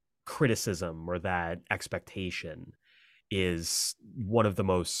criticism or that expectation, is one of the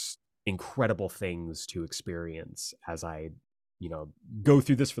most incredible things to experience as I, go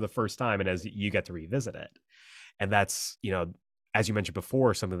through this for the first time and as you get to revisit it. And that's, as you mentioned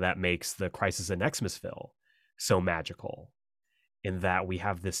before, something that makes the Crisis in Xmasville so magical, in that we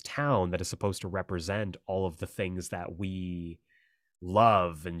have this town that is supposed to represent all of the things that we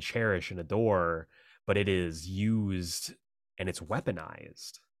love and cherish and adore, but it is used and it's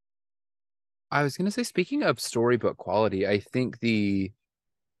weaponized. I was going to say, speaking of storybook quality, I think the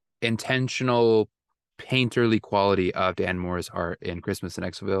intentional painterly quality of Dan Moore's art in Christmas in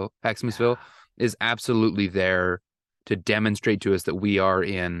Xmasville is absolutely there to demonstrate to us that we are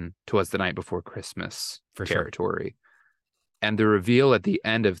in "'Twas the Night Before Christmas" For territory. And the reveal at the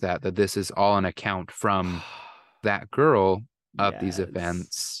end of that this is all an account from that girl of these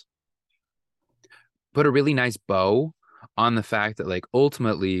events, put a really nice bow on the fact that, like,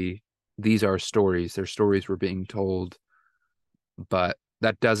 ultimately these are stories. They're stories we're being told, but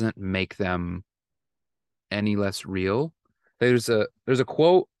that doesn't make them any less real. There's a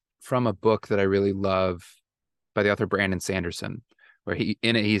quote from a book that I really love by the author Brandon Sanderson, where he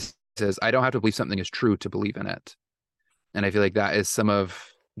says, "I don't have to believe something is true to believe in it." And I feel like that is some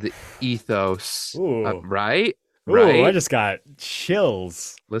of the ethos, right? Ooh, right? I just got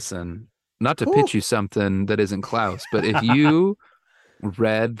chills. Listen, not to pitch you something that isn't Klaus, but if you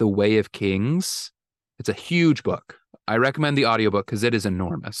read The Way of Kings, it's a huge book. I recommend the audiobook because it is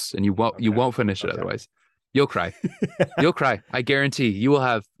enormous, and you won't finish it otherwise. You'll cry. You'll cry. I guarantee you will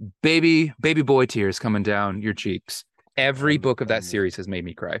have baby boy tears coming down your cheeks. Every book of that series has made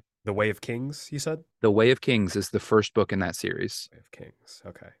me cry. The Way of Kings, you said? The Way of Kings is the first book in that series. Way of Kings.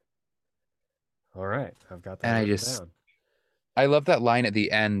 Okay. All right. I've got that. And down. I love that line at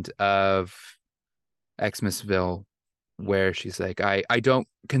the end of Xmasville where she's like, I don't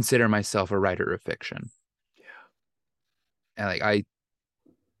consider myself a writer of fiction. Yeah. And like,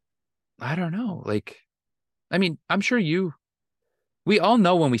 I don't know. Like, I mean, I'm sure we all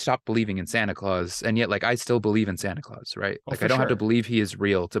know when we stop believing in Santa Claus, and yet, like, I still believe in Santa Claus, right? Like, I don't have to believe he is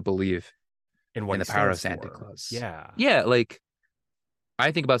real to believe in the power of Santa Claus. Yeah. Yeah. Like,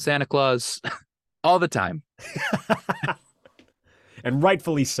 I think about Santa Claus all the time. And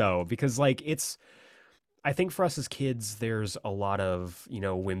rightfully so, because, like, I think for us as kids, there's a lot of,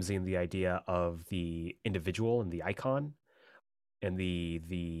 whimsy in the idea of the individual and the icon and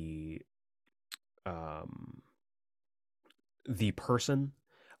the person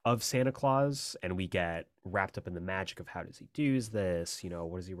of Santa Claus, and we get wrapped up in the magic of how does he do this,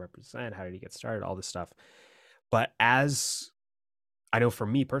 what does he represent, how did he get started, all this stuff. But as I know, for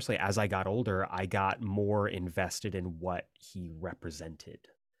me personally, as I got older, I got more invested in what he represented.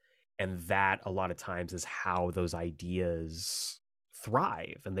 And that a lot of times is how those ideas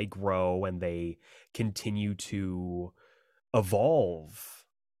thrive and they grow and they continue to evolve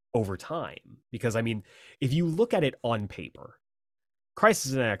over time. Because, I mean, if you look at it on paper,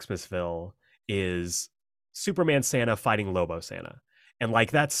 Crisis in Xmasville is Superman Santa fighting Lobo Santa. And,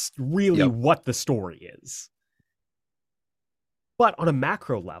 like, that's really what the story is. But on a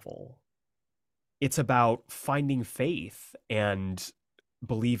macro level, it's about finding faith and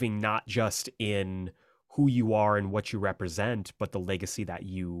believing not just in who you are and what you represent, but the legacy that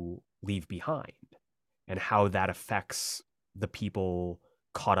you leave behind and how that affects the people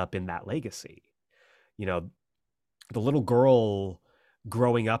caught up in that legacy. The little girl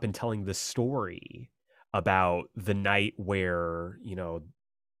growing up and telling this story about the night where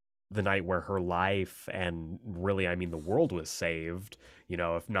her life and really, I mean, the world was saved,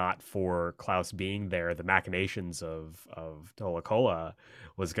 if not for Klaus being there, the machinations of Tolacola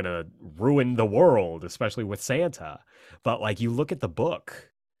was going to ruin the world, especially with Santa. But, like, you look at the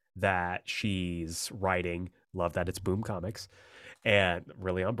book that she's writing, love that it's Boom Comics and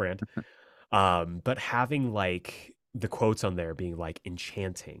really on brand. But having, like, the quotes on there being like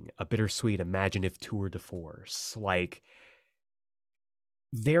enchanting, a bittersweet, imaginative tour de force, like,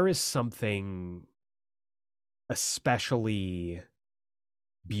 there is something especially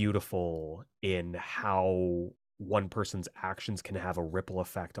beautiful in how one person's actions can have a ripple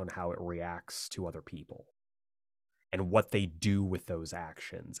effect on how it reacts to other people and what they do with those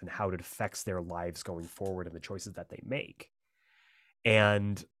actions and how it affects their lives going forward and the choices that they make.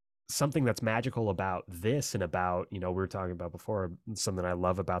 And something that's magical about this and about, we were talking about before, something I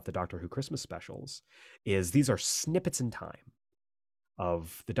love about the Doctor Who Christmas specials is these are snippets in time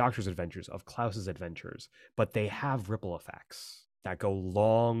of the Doctor's adventures, of Klaus's adventures, but they have ripple effects that go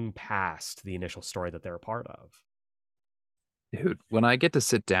long past the initial story that they're a part of. Dude, when I get to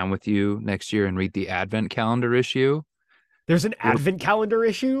sit down with you next year and read the Advent calendar issue. There's an Advent calendar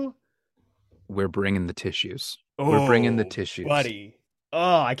issue? We're bringing the tissues. We're bringing the tissues. Buddy.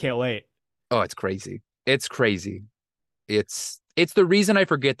 Oh, I can't wait. Oh, it's crazy. It's crazy. It's the reason I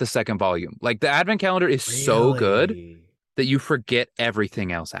forget the second volume. Like, the Advent calendar is so good that you forget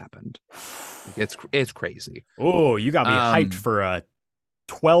everything else happened. It's crazy. Oh, you got me hyped for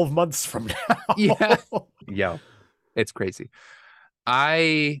 12 months from now. Yeah. Yo, it's crazy.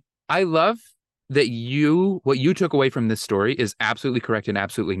 I love that what you took away from this story is absolutely correct and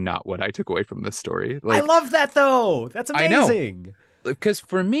absolutely not what I took away from this story. Like, I love that, though. That's amazing. I know. Because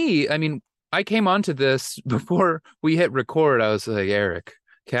for me, I mean, I came onto this before we hit record. I was like, Eric,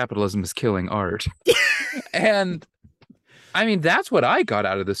 capitalism is killing art. And I mean, that's what I got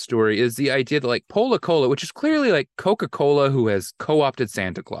out of the story is the idea that like Cola, which is clearly like Coca-Cola who has co-opted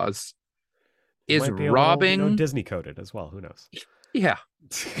Santa Claus, It is might be a little, robbing. Disney coded as well. Who knows? Yeah.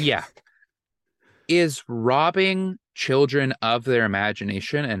 Yeah. Is robbing children of their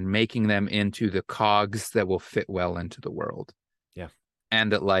imagination and making them into the cogs that will fit well into the world. Yeah.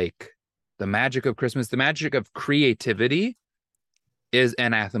 And that like the magic of Christmas, the magic of creativity is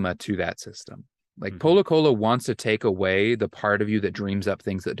anathema to that system. Like Cola wants to take away the part of you that dreams up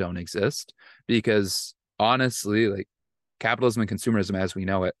things that don't exist, because honestly, like capitalism and consumerism as we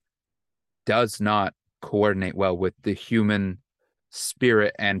know it does not coordinate well with the human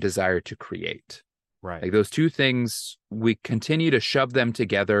spirit and desire to create. Right. Like those two things, we continue to shove them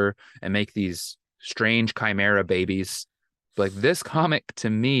together and make these strange chimera babies. Like this comic to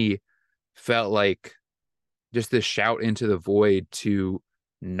me felt like just this shout into the void to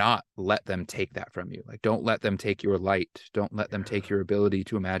not let them take that from you. Like, don't let them take your light. Don't let them take your ability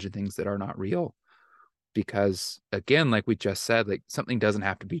to imagine things that are not real. Because again, like we just said, like something doesn't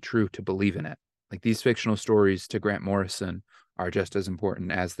have to be true to believe in it. Like these fictional stories to Grant Morrison are just as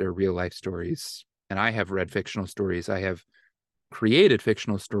important as their real life stories. And I have read fictional stories. I have created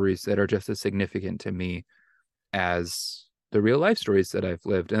fictional stories that are just as significant to me as the real life stories that I've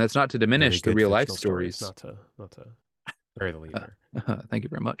lived. And that's not to diminish the real life stories. Not to bury the lead there. Thank you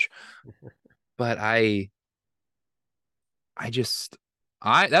very much. But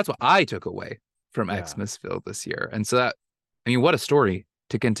that's what I took away from Xmasville this year. And so that, I mean, what a story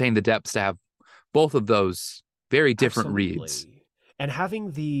to contain the depths, to have both of those very different reads. And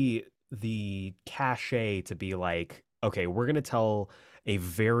having the cachet to be like, okay, we're going to tell a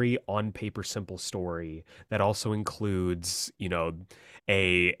very on paper simple story that also includes,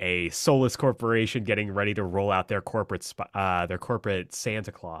 a soulless corporation getting ready to roll out their corporate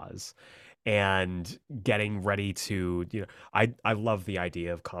Santa Claus, and getting ready to, I love the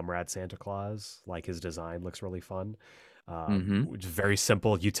idea of Comrade Santa Claus. Like his design looks really fun. Which is very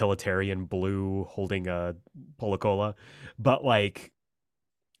simple, utilitarian blue holding a Cola, but like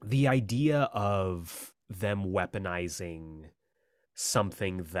the idea of them weaponizing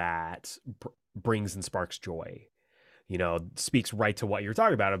something that brings and sparks joy, speaks right to what you're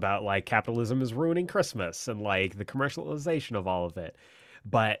talking about like capitalism is ruining Christmas and like the commercialization of all of it.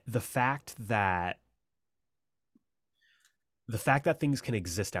 But the fact that things can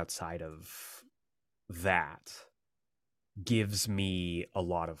exist outside of that gives me a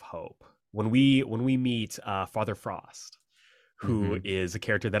lot of hope. When we meet Father Frost, who is a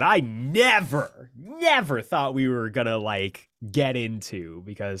character that I never thought we were gonna like get into,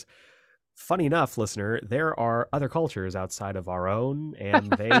 because funny enough, listener, there are other cultures outside of our own, and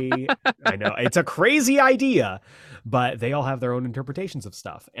they I know it's a crazy idea, but they all have their own interpretations of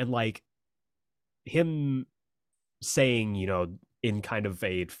stuff. And like him saying, in kind of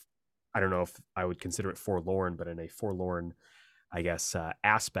a, I don't know if I would consider it forlorn, but in a forlorn, I guess,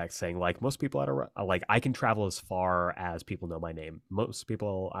 aspect, saying like most people like I can travel as far as people know my name. Most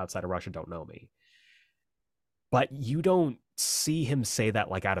people outside of Russia don't know me. But you don't see him say that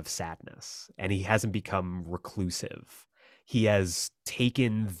like out of sadness, and he hasn't become reclusive. He has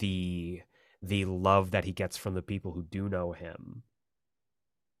taken the love that he gets from the people who do know him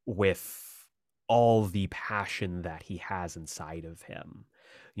with all the passion that he has inside of him.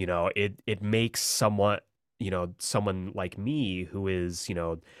 It makes someone like me, who is,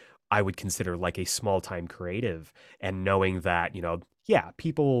 I would consider like a small time creative, and knowing that,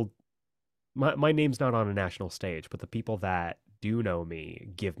 people, my name's not on a national stage, but the people that do know me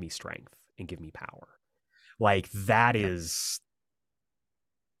give me strength and give me power. Like that is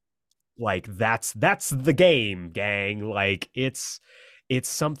like, that's the game, gang. Like it's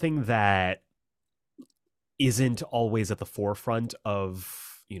something that isn't always at the forefront of,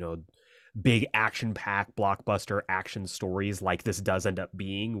 big action-packed blockbuster action stories like this does end up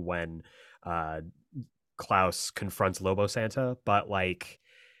being when Klaus confronts Lobo Santa, but like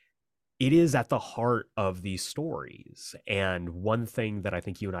it is at the heart of these stories. And one thing that I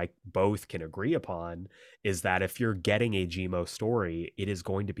think you and I both can agree upon is that if you're getting a GMO story, it is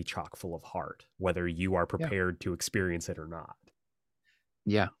going to be chock full of heart, whether you are prepared to experience it or not.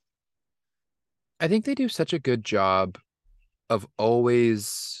 Yeah. I think they do such a good job of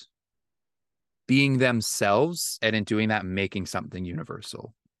always being themselves, and in doing that, making something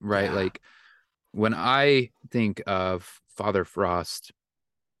universal, right? Yeah. Like when I think of Father Frost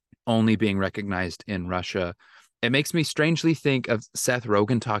only being recognized in Russia, it makes me strangely think of Seth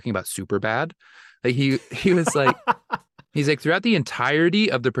Rogen talking about Superbad. Like he was like, He's like, throughout the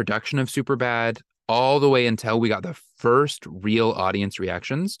entirety of the production of Superbad, all the way until we got the first real audience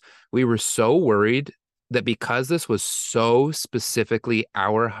reactions, we were so worried that because this was so specifically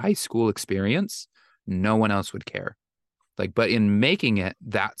our high school experience, no one else would care. Like, but in making it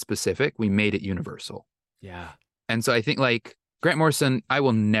that specific, we made it universal. Yeah. And so I think like Grant Morrison, I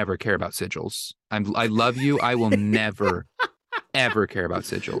will never care about sigils. I love you. I will never, ever care about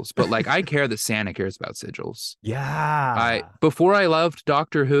sigils. But like I care that Santa cares about sigils. Yeah. Before I loved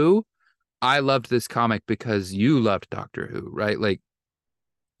Doctor Who, I loved this comic because you loved Doctor Who, right? Like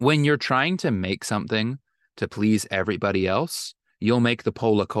when you're trying to make something to please everybody else, you'll make the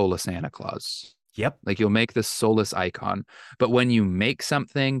Pola Cola Santa Claus. Yep. Like you'll make the soulless icon. But when you make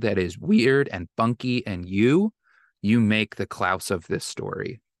something that is weird and funky and you make the Klaus of this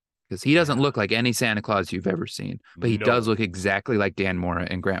story. Because he doesn't look like any Santa Claus you've ever seen, but he does look exactly like Dan Mora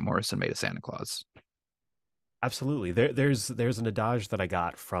and Grant Morrison made a Santa Claus. Absolutely. There's an adage that I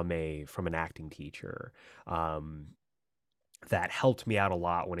got from an acting teacher that helped me out a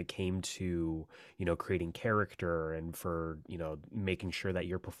lot when it came to, creating character and for, making sure that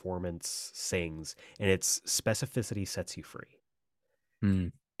your performance sings, and it's specificity sets you free.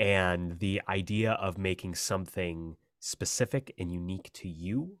 Mm. And the idea of making something specific and unique to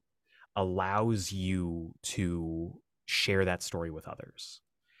you allows you to share that story with others.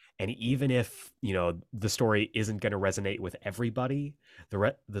 And even if, the story isn't going to resonate with everybody,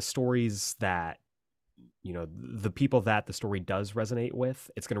 the stories that, the people that the story does resonate with,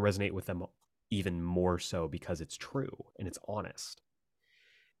 it's going to resonate with them even more so because it's true and it's honest.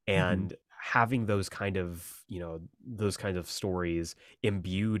 And having those kind of stories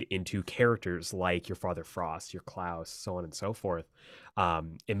imbued into characters like your Father Frost, your Klaus, so on and so forth,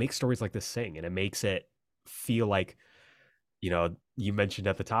 it makes stories like this sing, and it makes it feel like, you mentioned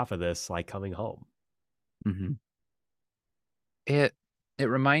at the top of this, like coming home. Mm-hmm. It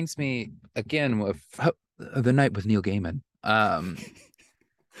reminds me again of the night with Neil Gaiman. I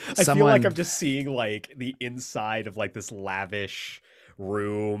feel like I'm just seeing like the inside of like this lavish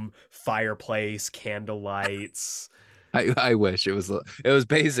room, fireplace, candle lights. I wish it was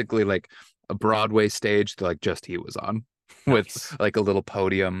basically like a Broadway stage that like just he was on with like a little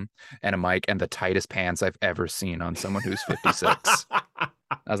podium and a mic and the tightest pants I've ever seen on someone who's 56. I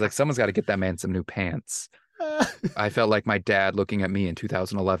was like, someone's got to get that man some new pants. I felt like my dad looking at me in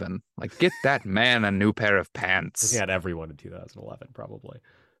 2011, like, get that man a new pair of pants. He had everyone in 2011, probably.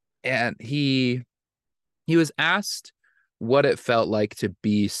 And he was asked what it felt like to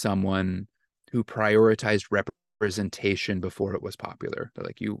be someone who prioritized representation before it was popular. They're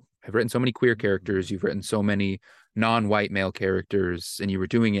like, you have written so many queer characters, you've written so many non-white male characters, and you were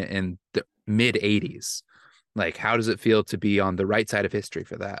doing it in the mid 80s. Like, how does it feel to be on the right side of history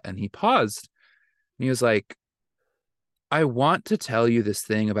for that? And he paused and he was like, I want to tell you this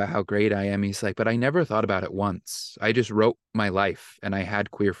thing about how great I am. He's like, but I never thought about it once. I just wrote my life and I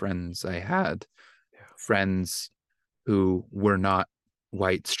had queer friends. I had friends who were not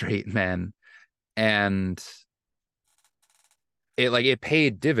white, straight men. And it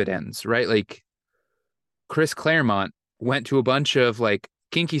paid dividends, right? Like Chris Claremont went to a bunch of like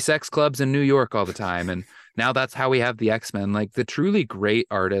kinky sex clubs in New York all the time. And now that's how we have the X-Men. Like the truly great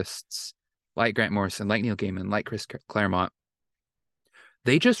artists like Grant Morrison, like Neil Gaiman, like Chris Claremont,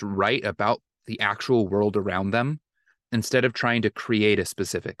 they just write about the actual world around them instead of trying to create a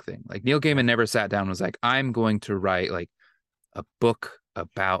specific thing. Like Neil Gaiman never sat down and was like, I'm going to write like a book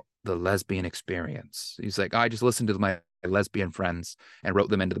about the lesbian experience. He's like, I just listened to my lesbian friends and wrote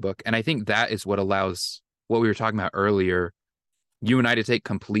them into the book. And I think that is what allows what we were talking about earlier, you and I to take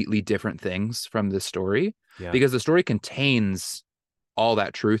completely different things from this story, because the story contains all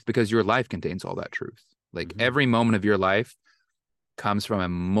that truth, because your life contains all that truth. Like every moment of your life comes from a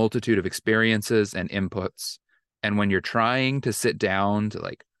multitude of experiences and inputs. And when you're trying to sit down to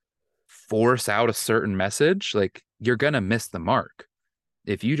like force out a certain message, like you're going to miss the mark.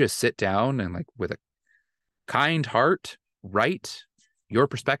 If you just sit down and like with a kind heart, write your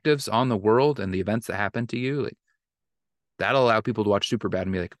perspectives on the world and the events that happen to you, like that'll allow people to watch Superbad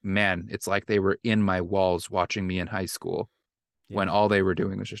and be like, man, it's like they were in my walls watching me in high school. When all they were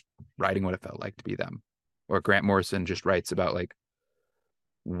doing was just writing what it felt like to be them. Or Grant Morrison just writes about like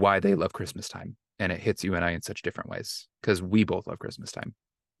why they love Christmas time, and it hits you and I in such different ways because we both love Christmas time.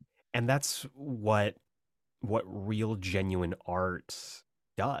 And that's what real genuine art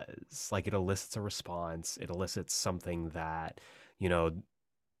does. Like it elicits a response, it elicits something that,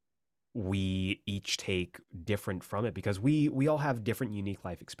 we each take different from it, because we all have different unique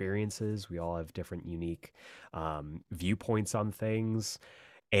life experiences. We all have different unique viewpoints on things.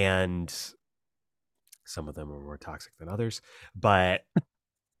 And Some of them are more toxic than others, but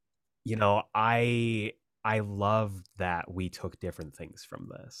you know, I love that we took different things from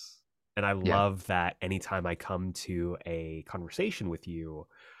this. And I Yeah. love that anytime I come to a conversation with you,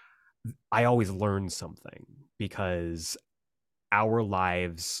 I always learn something because our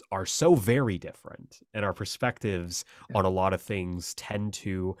lives are so very different and our perspectives Yeah. on a lot of things tend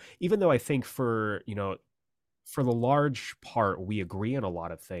to, even though I think for the large part we agree on a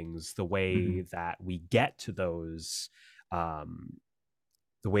lot of things, the Mhm. way that we get to those um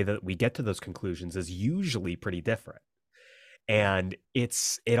the way that we get to those conclusions is usually pretty different. And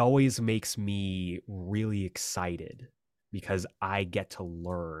it always makes me really excited because I get to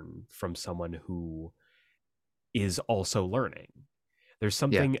learn from someone who is also learning. There's Yeah.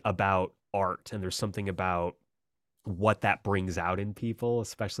 something about art and there's something about what that brings out in people,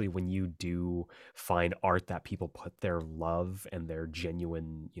 especially when you do find art that people put their love and their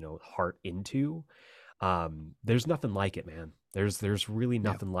genuine, heart into. There's nothing like it, man. There's really Yeah.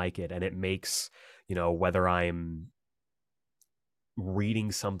 nothing like it. And it makes, whether I'm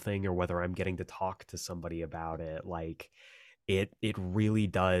reading something or whether I'm getting to talk to somebody about it, like it really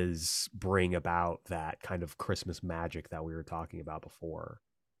does bring about that kind of Christmas magic that we were talking about before.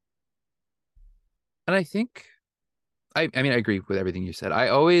 And I think I mean I agree with everything you said. I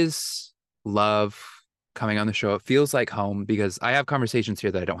always love coming on the show. It feels like home because I have conversations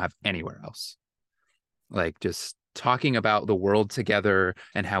here that I don't have anywhere else. Like just talking about the world together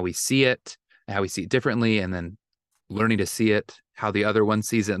and how we see it, and how we see it differently, and then learning to see it, how the other one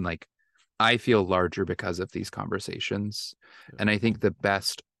sees it. And like, I feel larger because of these conversations. And I think the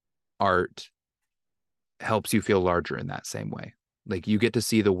best art helps you feel larger in that same way. Like you get to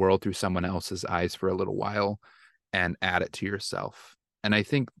see the world through someone else's eyes for a little while and add it to yourself. And I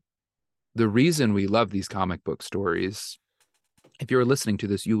think the reason we love these comic book stories, if you're listening to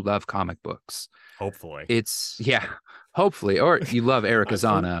this, you love comic books. Hopefully. It's hopefully, or you love Eric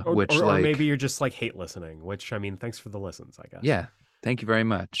Azana, or, which or maybe like, you're just like hate listening, which I mean, thanks for the listens, I guess. yeah, thank you very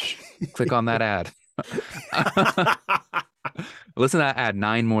much. Click on that ad. Listen to that ad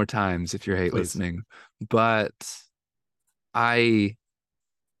 9 more times if you're hate Please. listening. But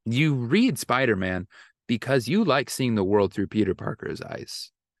you read Spider-Man because you like seeing the world through Peter Parker's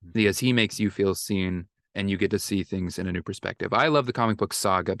eyes, because he makes you feel seen and you get to see things in a new perspective. I love the comic book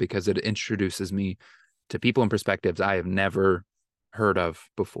saga because it introduces me to people and perspectives I have never heard of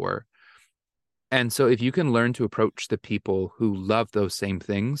before. And so if you can learn to approach the people who love those same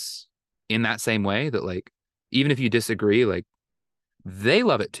things in that same way, that like, even if you disagree, like they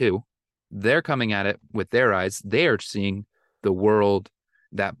love it too. They're coming at it with their eyes. They are seeing the world,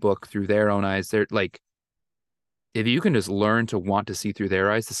 that book through their own eyes. They're like, if you can just learn to want to see through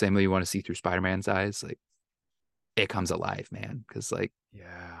their eyes the same way you want to see through Spider-Man's eyes, like it comes alive, man. Because like,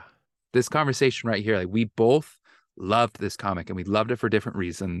 Yeah. this conversation right here, like we both loved this comic and we loved it for different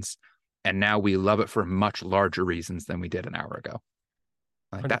reasons. And now we love it for much larger reasons than we did an hour ago.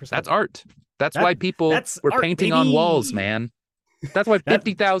 Like 100%. that's art. That's why people were art, painting baby. on walls, man. That's why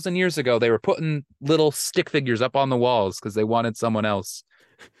 50,000 years ago they were putting little stick figures up on the walls because they wanted someone else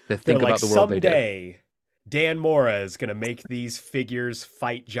to think about the world they did. Someday Dan Mora is going to make these figures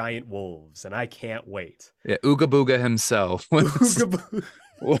fight giant wolves, and I can't wait. Yeah, Ooga Booga himself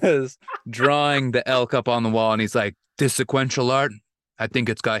was drawing the elk up on the wall, and he's like, this sequential art, I think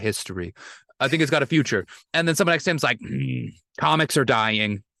it's got history. I think it's got a future. And then someone next to him's like, comics are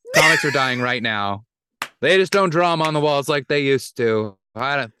dying. Comics are dying right now. They just don't draw them on the walls like they used to.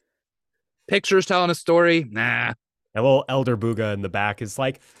 Pictures telling a story? Nah. And little Elder Booga in the back is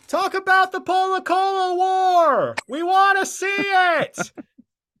like, talk about the Pola-Cola War! We want to see it!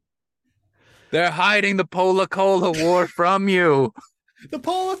 They're hiding the Pola-Cola War from you. The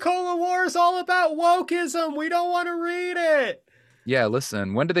Pola-Cola War is all about wokeism. We don't want to read it. Yeah,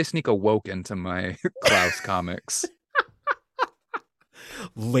 listen, when did they sneak a woke into my Klaus comics?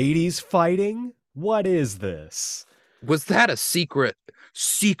 Ladies fighting? What is this? Was that a secret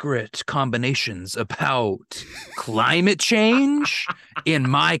combinations about climate change in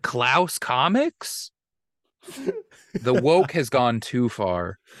my Klaus comics? The woke has gone too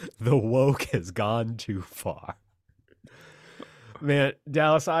far. The woke has gone too far. Man,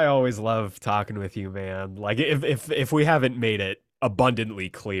 Dallas, I always love talking with you, man. Like if we haven't made it abundantly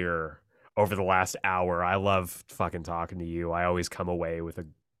clear over the last hour, I love fucking talking to you. I always come away with a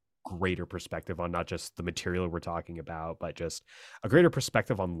greater perspective on not just the material we're talking about, but just a greater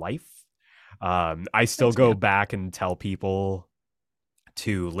perspective on life. I still go back and tell people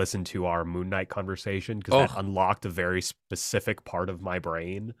to listen to our Moon Knight conversation because that unlocked a very specific part of my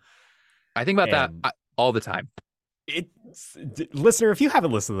brain. I think about that all the time. Listener, if you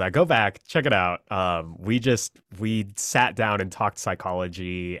haven't listened to that, go back, check it out. We sat down and talked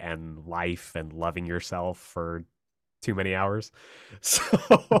psychology and life and loving yourself for too many hours.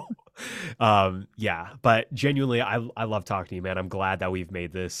 So, yeah, but genuinely, I love talking to you, man. I'm glad that we've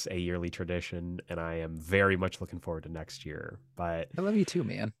made this a yearly tradition, and I am very much looking forward to next year. But I love you too,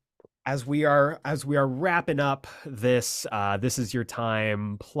 man. as we are wrapping up this, this is your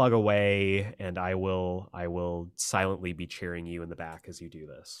time. Plug away, and I will silently be cheering you in the back as you do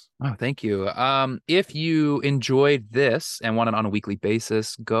this. Oh, thank you. If you enjoyed this and want it on a weekly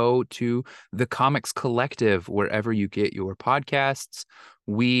basis, go to the Comics Collective wherever you get your podcasts.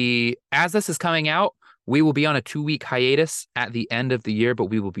 As this is coming out, we will be on a 2-week hiatus at the end of the year, but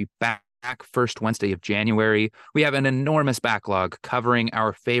we will be back first Wednesday of January. We have an enormous backlog covering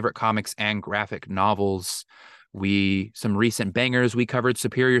our favorite comics and graphic novels. Some recent bangers. We covered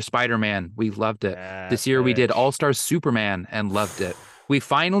Superior Spider-Man. We loved it. This year we did All-Star Superman and loved it. We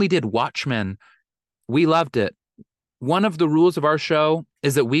finally did Watchmen. We loved it. One of the rules of our show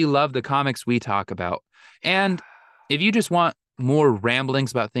is that we love the comics we talk about. And if you just want more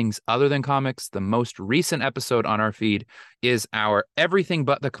ramblings about things other than comics, the most recent episode on our feed is our Everything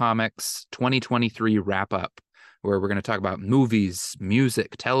But the Comics 2023 wrap-up, where we're going to talk about movies,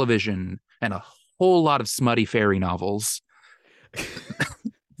 music, television, and a whole lot of smutty fairy novels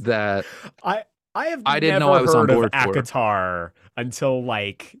that I didn't never know I was on heard of board for. ACOTAR until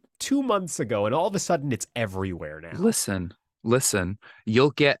like 2 months ago, and all of a sudden it's everywhere now. Listen,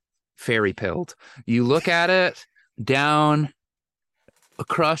 you'll get fairy pilled. You look at it down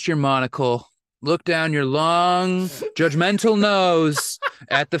across your monocle, look down your long, judgmental nose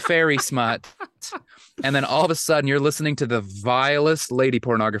at the fairy smut, and then all of a sudden you're listening to the vilest lady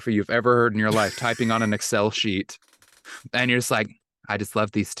pornography you've ever heard in your life, typing on an Excel sheet. And you're just like, I just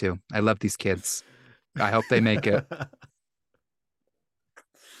love these two. I love these kids. I hope they make it.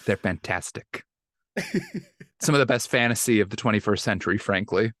 They're fantastic. Some of the best fantasy of the 21st century,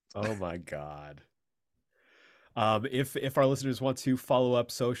 frankly. Oh my God. If our listeners want to follow up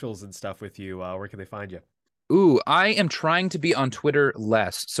socials and stuff with you, where can they find you? Ooh, I am trying to be on Twitter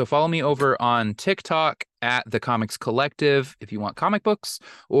less. So follow me over on TikTok at The Comics Collective if you want comic books,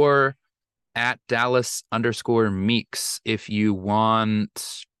 or at Dallas_Meeks if you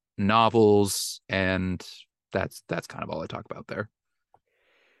want novels, and that's kind of all I talk about there.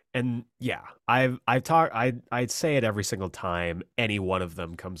 And yeah, I'd say it every single time any one of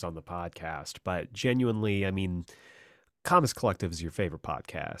them comes on the podcast, but genuinely, I mean, Comics Collective is your favorite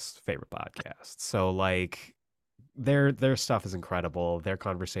podcast. So like their stuff is incredible. Their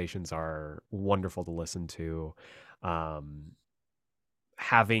conversations are wonderful to listen to.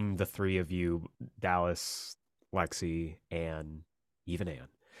 Having the three of you, Dallas, Lexi, and even Anne,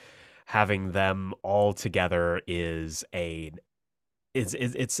 having them all together is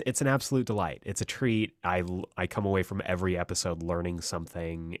it's an absolute delight. It's a treat. I come away from every episode learning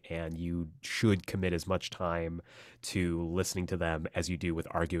something, and you should commit as much time to listening to them as you do with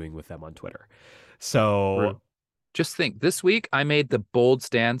arguing with them on Twitter. So just think, this week I made the bold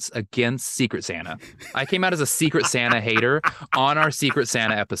stance against Secret Santa. I came out as a Secret Santa hater on our Secret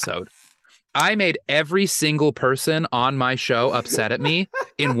Santa episode. I made every single person on my show upset at me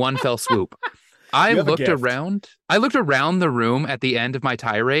in one fell swoop. I looked around the room at the end of my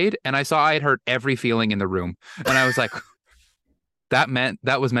tirade, and I saw I had hurt every feeling in the room. And I was like, that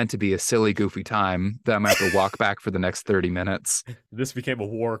was meant to be a silly, goofy time that I'm going to have to walk back for the next 30 minutes. This became a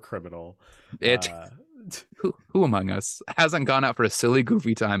war criminal. Who among us hasn't gone out for a silly,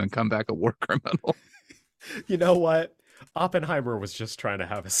 goofy time and come back a war criminal? You know what? Oppenheimer was just trying to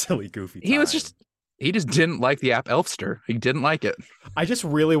have a silly, goofy time. He just didn't like the app Elfster. He didn't like it. I just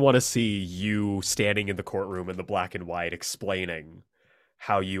really want to see you standing in the courtroom in the black and white explaining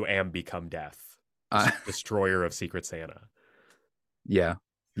how you become death. Destroyer of Secret Santa. Yeah,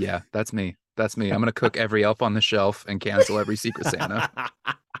 that's me. I'm going to cook every elf on the shelf and cancel every Secret Santa.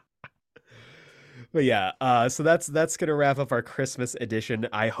 But yeah, so that's going to wrap up our Christmas edition.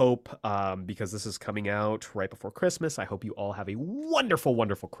 I hope, because this is coming out right before Christmas, I hope you all have a wonderful,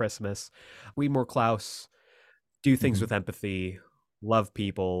 wonderful Christmas. Read more Klaus, do things with empathy, love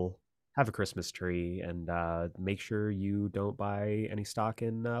people, have a Christmas tree, and make sure you don't buy any stock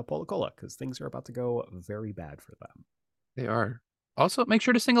in Pola Cola, because things are about to go very bad for them. They are. Also, make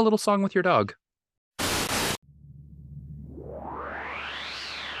sure to sing a little song with your dog.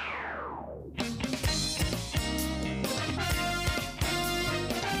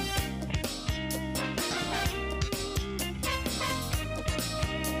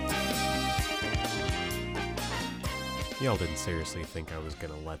 Y'all didn't seriously think I was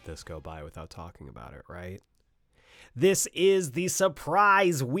going to let this go by without talking about it, right? This is the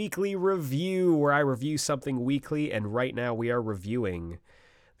surprise weekly review where I review something weekly, and right now we are reviewing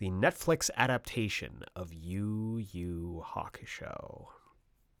the Netflix adaptation of Yu Yu Hakusho.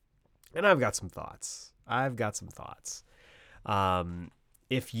 And I've got some thoughts.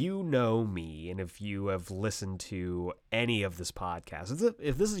 If you know me and if you have listened to any of this podcast,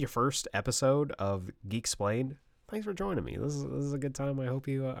 if this is your first episode of Geek Explained, thanks for joining me. This is a good time. I hope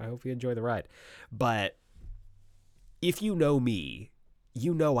you enjoy the ride. But if you know me,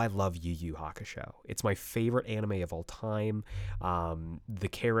 you know I love Yu Yu Hakusho. It's my favorite anime of all time. The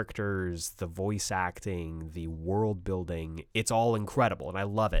characters, the voice acting, the world building, it's all incredible, and I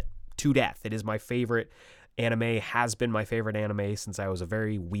love it to death. It is my favorite anime, has been my favorite anime since I was a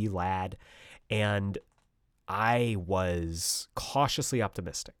very wee lad, and I was cautiously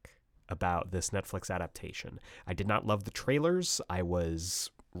optimistic about this Netflix adaptation. I did not love the trailers. I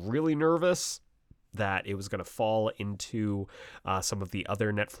was really nervous that it was going to fall into some of the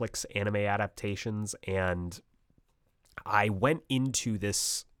other Netflix anime adaptations, and I went into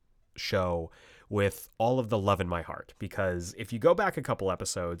this show with all of the love in my heart, because if you go back a couple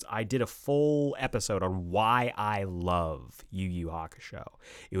episodes, I did a full episode on why I love Yu Yu Hakusho.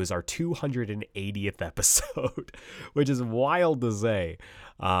 It was our 280th episode, which is wild to say.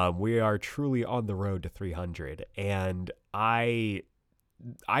 We are truly on the road to 300, and I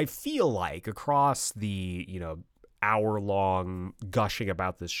feel like across the, hour-long gushing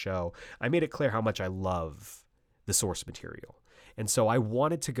about this show, I made it clear how much I love the source material. And so I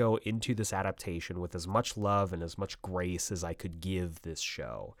wanted to go into this adaptation with as much love and as much grace as I could give this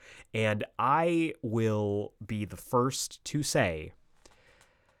show. And I will be the first to say,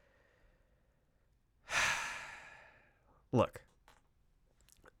 look,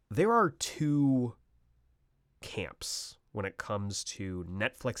 there are two camps when it comes to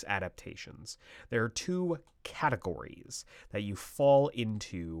Netflix adaptations. There are two categories that you fall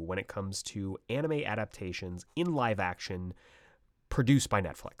into when it comes to anime adaptations in live action produced by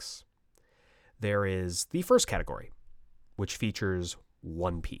Netflix. There is the first category, which features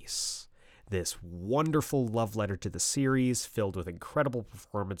One Piece. This wonderful love letter to the series filled with incredible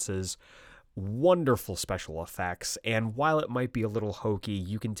performances, wonderful special effects, and while it might be a little hokey,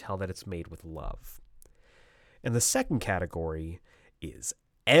 you can tell that it's made with love. And the second category is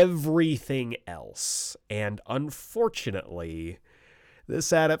everything else. And unfortunately,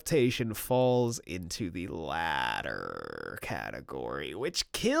 this adaptation falls into the latter category,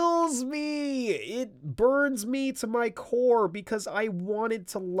 which kills me. It burns me to my core because I wanted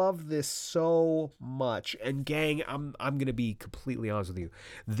to love this so much. And gang, I'm going to be completely honest with you.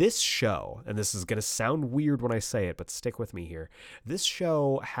 This show, and this is going to sound weird when I say it, but stick with me here. This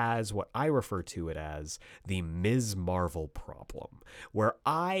show has what I refer to it as the Ms. Marvel problem, where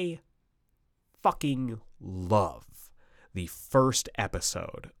I fucking love the first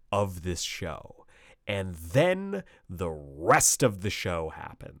episode of this show, and then the rest of the show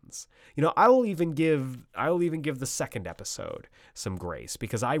happens. I will even give the second episode some grace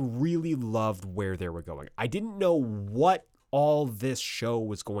because I really loved where they were going. I didn't know what all this show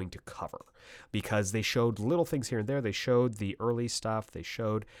was going to cover because they showed little things here and there. They showed the early stuff. They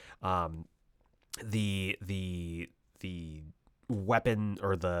showed the weapon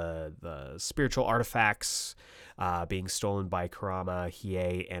or the spiritual artifacts being stolen by Kurama,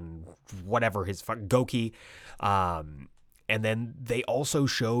 Hiei, and whatever his Goki. And then they also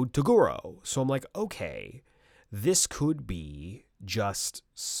showed Toguro. So I'm like, okay, this could be just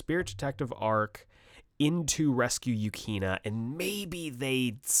Spirit Detective arc into Rescue Yukina, and maybe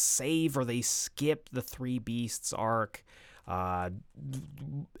they save or they skip the Three Beasts arc, and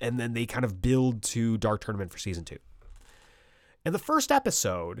then they kind of build to Dark Tournament for season 2. And the first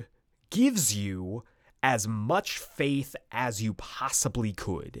episode gives you as much faith as you possibly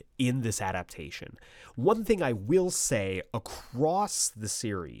could in this adaptation. One thing I will say across the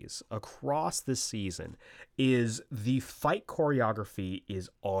series, across this season, is the fight choreography is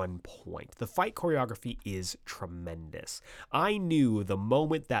on point. The fight choreography is tremendous. I knew the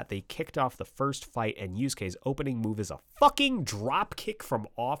moment that they kicked off the first fight and Yusuke's opening move is a fucking drop kick from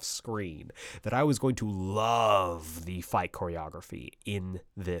off screen that I was going to love the fight choreography in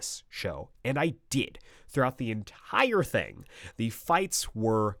this show. And I did. Throughout the entire thing, the fights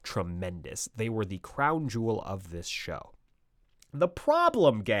were tremendous. They were the crown jewel of this show. The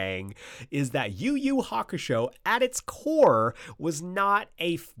problem, gang, is that Yu Yu Hakusho, at its core, was not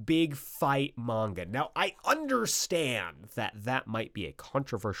a big fight manga. Now, I understand that that might be a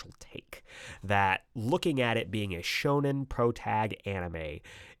controversial take, that looking at it being a shonen pro-tag anime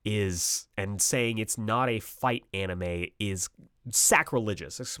is, and saying it's not a fight anime is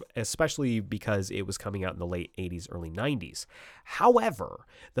sacrilegious, especially because it was coming out in the late 80s, early 90s. However,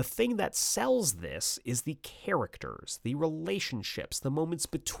 the thing that sells this is the characters, the relationships, the moments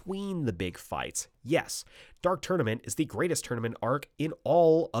between the big fights. Yes, Dark Tournament is the greatest tournament arc in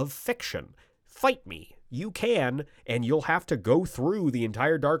all of fiction. Fight me. You can, and you'll have to go through the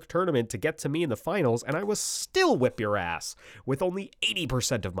entire Dark Tournament to get to me in the finals, and I will still whip your ass with only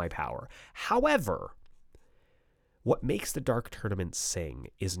 80% of my power. However, what makes the Dark Tournament sing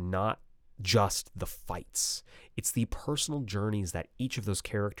is not just the fights. It's the personal journeys that each of those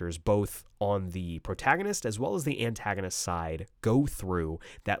characters, both on the protagonist as well as the antagonist side, go through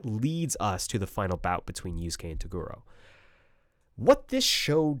that leads us to the final bout between Yusuke and Toguro. What this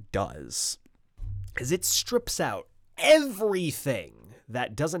show does is it strips out everything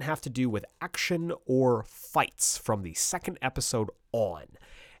that doesn't have to do with action or fights from the second episode on.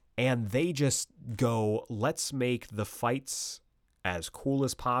 And they just go, let's make the fights as cool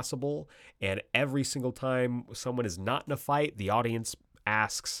as possible. And every single time someone is not in a fight, the audience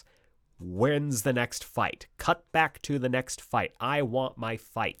asks, when's the next fight? Cut back to the next fight. I want my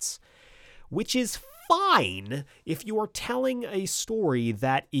fights. Which is fine if you are telling a story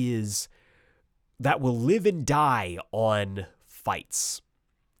that will live and die on fights.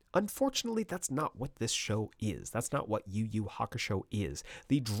 Unfortunately, that's not what this show is. That's not what Yu Yu Hakusho is.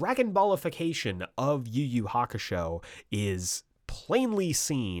 The Dragon Ballification of Yu Yu Hakusho is plainly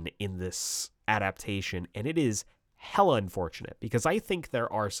seen in this adaptation, and it is hella unfortunate because I think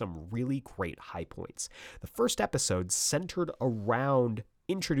there are some really great high points. The first episode centered around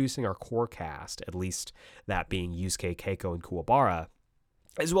introducing our core cast, at least that being Yusuke, Keiko, and Kuwabara,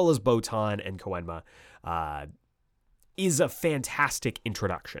 as well as Botan and Koenma, is a fantastic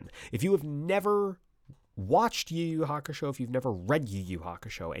introduction. If you have never watched Yu Yu Hakusho, if you've never read Yu Yu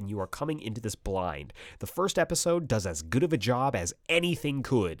Hakusho, and you are coming into this blind, the first episode does as good of a job as anything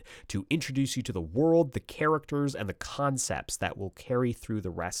could to introduce you to the world, the characters, and the concepts that will carry through the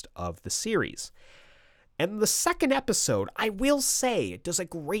rest of the series. And the second episode, I will say, does a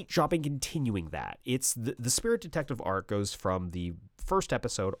great job in continuing that. It's the Spirit Detective arc goes from the first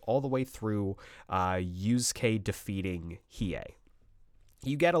episode all the way through Yusuke defeating Hiei.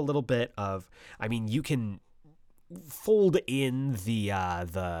 You get a little bit of, you can fold in the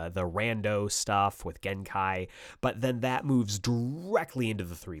rando stuff with Genkai, but then that moves directly into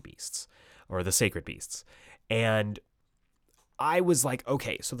the three beasts, or the sacred beasts. And I was like,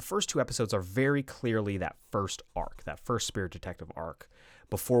 okay, so the first two episodes are very clearly that first arc, that first Spirit Detective arc,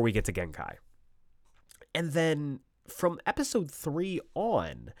 before we get to Genkai. And then from episode 3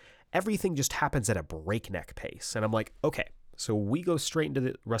 on, everything just happens at a breakneck pace. And I'm like, okay, so we go straight into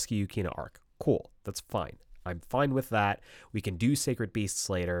the Rescue Yukina arc. Cool, that's fine. I'm fine with that. We can do Sacred Beasts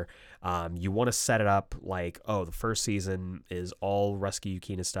later. You want to set it up like, oh, the first season is all Rescue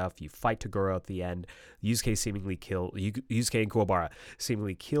Yukina stuff. You fight Toguro at the end. Yusuke and Kuwabara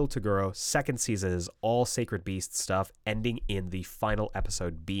seemingly kill Toguro. Second season is all Sacred Beast stuff, ending in the final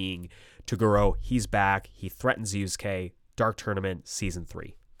episode being Toguro. He's back. He threatens Yusuke. Dark Tournament, season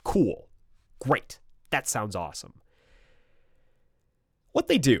 3. Cool. Great. That sounds awesome. What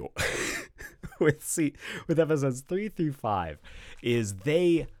they do with episodes 3 through 5 is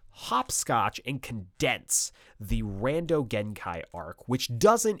they hopscotch and condense the Rando Genkai arc, which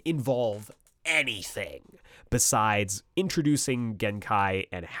doesn't involve anything besides introducing Genkai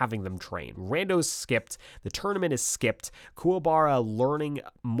and having them train. Rando's skipped, the tournament is skipped, Kuwabara learning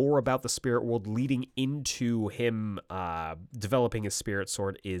more about the spirit world leading into him developing his spirit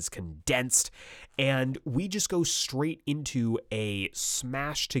sword is condensed, and we just go straight into a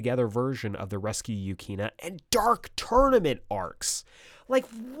smashed together version of the Rescue Yukina and Dark Tournament arcs. Like,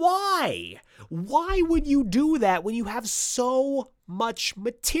 why? Why would you do that when you have so much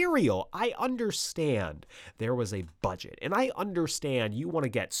material? I understand there was a budget, and I understand you want to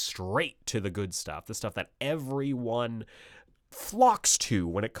get straight to the good stuff, the stuff that everyone flocks to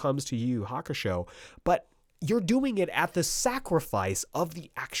when it comes to Yu Yu Hakusho, but you're doing it at the sacrifice of the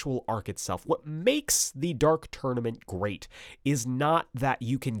actual arc itself. What makes the Dark Tournament great is not that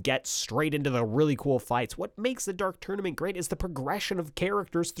you can get straight into the really cool fights. What makes the Dark Tournament great is the progression of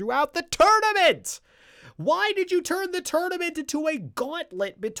characters throughout the tournament. Why did you turn the tournament into a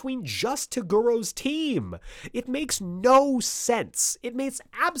gauntlet between just Toguro's team? It makes no sense. It makes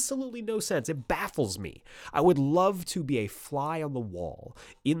absolutely no sense. It baffles me. I would love to be a fly on the wall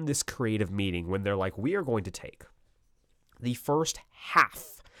in this creative meeting when they're like, we are going to take the first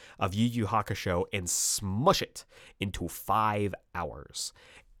half of Yu Yu Hakusho and smush it into 5 hours.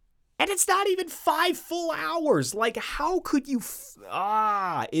 And it's not even 5 full hours. Like, how could you?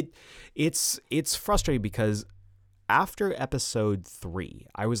 It's frustrating because after episode 3,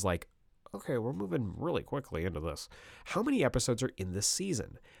 I was like, okay, we're moving really quickly into this. How many episodes are in this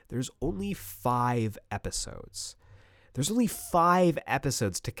season? There's only 5 episodes. There's only 5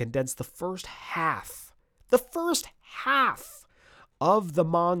 episodes to condense the first half of the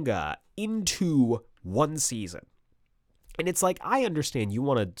manga into one season. And it's like, I understand you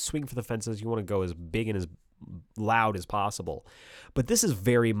want to swing for the fences, you want to go as big and as loud as possible, but this is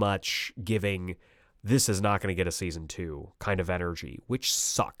very much giving, this is not going to get a season 2 kind of energy, which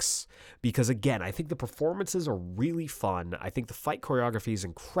sucks. Because again, I think the performances are really fun. I think the fight choreography is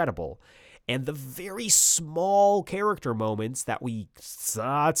incredible. And the very small character moments that we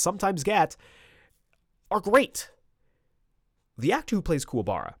sometimes get are great. The actor who plays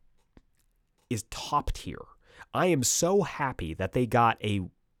Kuwabara is top tier. I am so happy that they got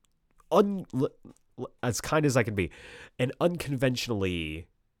as kind as I can be, an unconventionally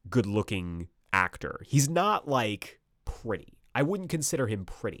good-looking actor. He's not like pretty. I wouldn't consider him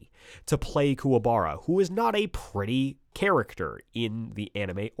pretty to play Kuwabara, who is not a pretty character in the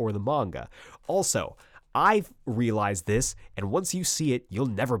anime or the manga. Also, I've realized this, and once you see it, you'll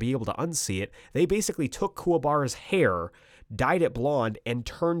never be able to unsee it. They basically took Kuwabara's hair, dyed it blonde, and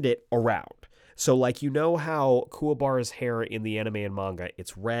turned it around. So, like, you know how Kuwabara's hair in the anime and manga,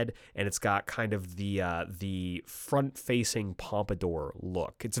 it's red, and it's got kind of the front-facing pompadour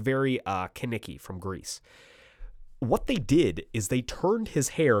look. It's very Kaneki from Greece. What they did is they turned his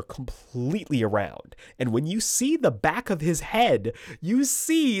hair completely around. And when you see the back of his head, you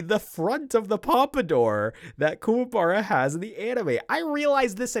see the front of the pompadour that Kuwabara has in the anime. I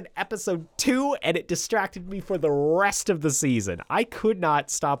realized this in episode 2, and it distracted me for the rest of the season. I could not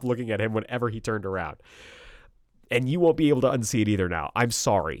stop looking at him whenever he turned around. And you won't be able to unsee it either now. I'm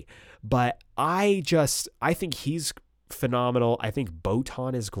sorry. But I think he's phenomenal. I think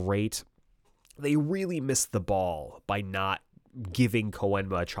Botan is great. They really missed the ball by not giving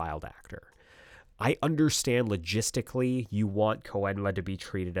Koenma a child actor. I understand logistically you want Koenma to be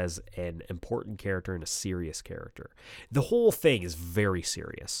treated as an important character and a serious character. The whole thing is very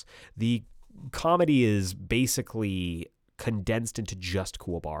serious. The comedy is basically condensed into just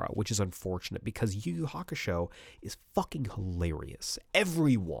Kuwabara, which is unfortunate because Yu Yu Hakusho is fucking hilarious.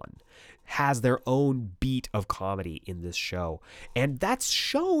 Everyone has their own beat of comedy in this show, and that's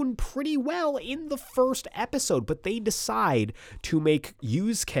shown pretty well in the first episode, but they decide to make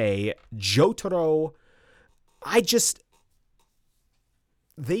Yusuke Jotaro.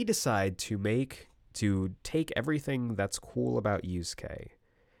 They decide to take everything that's cool about Yusuke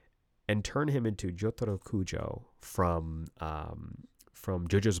and turn him into Jotaro Kujo from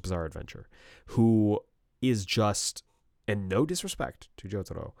JoJo's Bizarre Adventure, who is just, and no disrespect to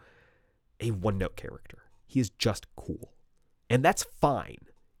Jotaro, a one-note character. He is just cool. And that's fine.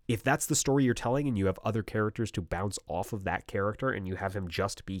 If that's the story you're telling and you have other characters to bounce off of that character and you have him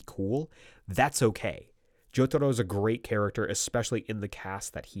just be cool, that's okay. Jotaro is a great character, especially in the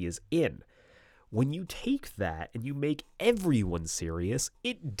cast that he is in. When you take that and you make everyone serious,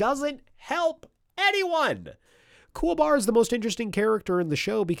 it doesn't help anyone. Kuwabara is the most interesting character in the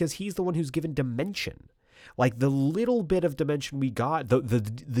show because he's the one who's given dimension. Like, the little bit of dimension we got, the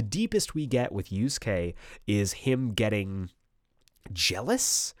deepest we get with Yusuke is him getting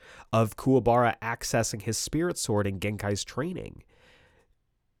jealous of Kuwabara accessing his spirit sword in Genkai's training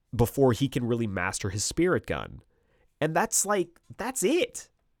before he can really master his spirit gun. And that's it.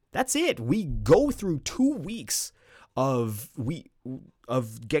 That's it. We go through 2 weeks of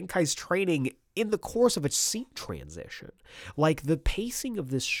Genkai's training in the course of a scene transition. Like, the pacing of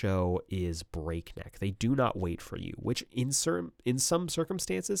this show is breakneck. They do not wait for you, which in some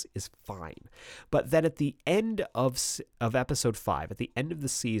circumstances is fine. But then at the end of episode 5, at the end of the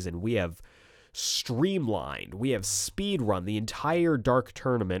season, we have streamlined, we have speed run the entire Dark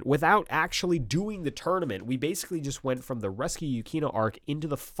Tournament without actually doing the tournament. We basically just went from the Rescue Yukino arc into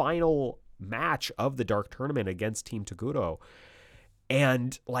the final match of the Dark Tournament against Team Toguro.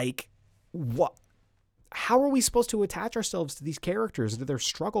 And, like, what? How are we supposed to attach ourselves to these characters and to their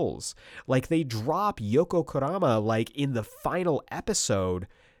struggles? Like, they drop Yoko Kurama, like, in the final episode,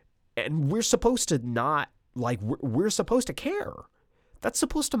 and we're supposed to not, like, we're supposed to care. That's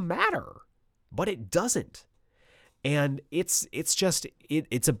supposed to matter. But it doesn't. And it's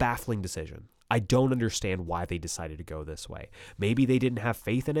a baffling decision. I don't understand why they decided to go this way. Maybe they didn't have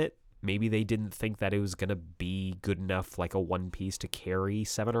faith in it. Maybe they didn't think that it was going to be good enough, like a One Piece, to carry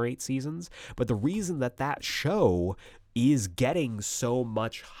 7 or 8 seasons. But the reason that show is getting so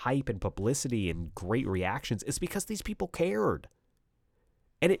much hype and publicity and great reactions is because these people cared.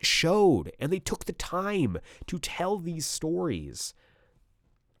 And it showed. And they took the time to tell these stories.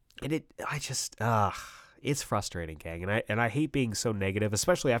 And it's frustrating, gang, and I hate being so negative,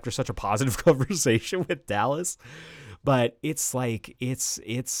 especially after such a positive conversation with Dallas. But it's like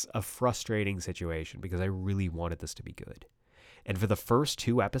it's a frustrating situation because I really wanted this to be good. And for the first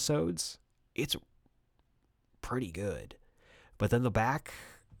 2 episodes, it's pretty good. But then the back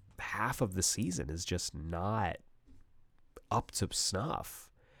half of the season is just not up to snuff.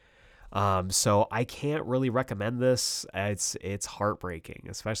 So I can't really recommend this. It's heartbreaking,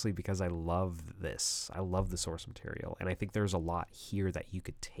 especially because I love this. I love the source material, and I think there's a lot here that you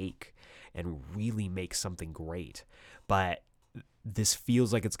could take and really make something great. But this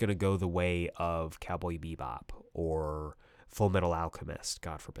feels like it's going to go the way of Cowboy Bebop or Full Metal Alchemist,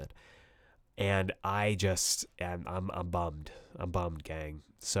 God forbid. And I just I'm bummed. I'm bummed, gang.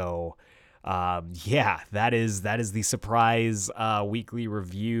 So yeah, that is the surprise weekly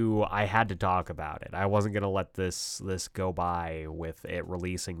review. I had to talk about it. I wasn't gonna let this go by with it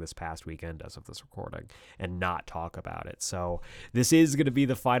releasing this past weekend as of this recording and not talk about it. So this is gonna be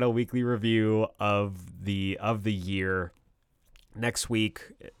the final weekly review of the year. Next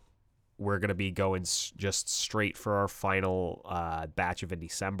week we're gonna be going just straight for our final batch of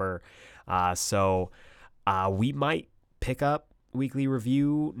INDIECEMBER. So we might pick up weekly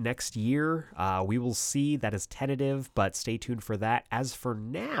review next year. We will see. That is tentative, but stay tuned for that. As for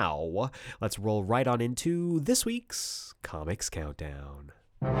now, let's roll right on into this week's Comics Countdown.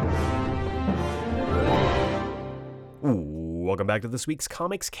 Welcome back to this week's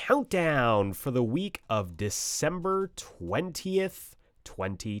Comics Countdown for the week of December 20th,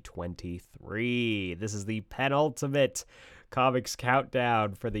 2023. This is the penultimate Comics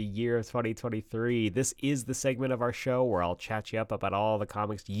Countdown for the year of 2023. This is the segment of our show where I'll chat you up about all the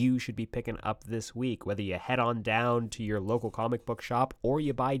comics you should be picking up this week, whether you head on down to your local comic book shop or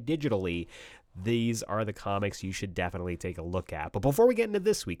you buy digitally. These are the comics you should definitely take a look at. But before we get into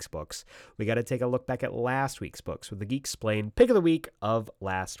this week's books, we got to take a look back at last week's books with the Geek Explain pick of the week of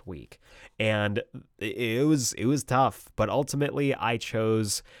last week. And it was tough, but ultimately I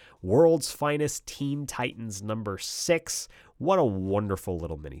chose World's Finest Teen Titans number 6. What a wonderful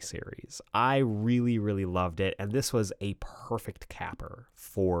little miniseries. I really, really loved it, and this was a perfect capper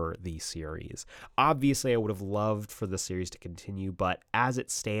for the series. Obviously, I would have loved for the series to continue, but as it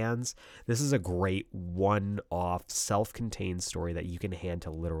stands, this is a great one-off, self-contained story that you can hand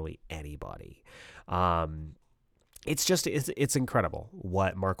to literally anybody. It's incredible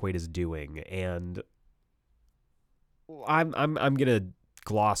what Mark Waid is doing, and I'm gonna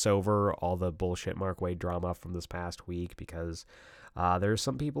gloss over all the bullshit Mark Waid drama from this past week because there's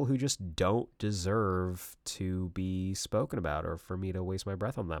some people who just don't deserve to be spoken about or for me to waste my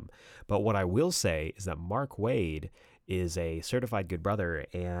breath on them. But what I will say is that Mark Waid is a certified good brother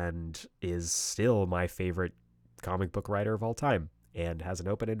and is still my favorite comic book writer of all time and has an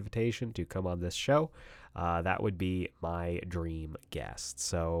open invitation to come on this show. That would be my dream guest.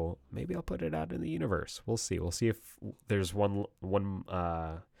 So maybe I'll put it out in the universe. We'll see. We'll see if there's one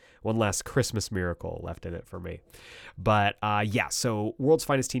last Christmas miracle left in it for me. But yeah, so World's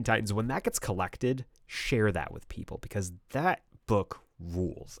Finest Teen Titans, when that gets collected, share that with people because that book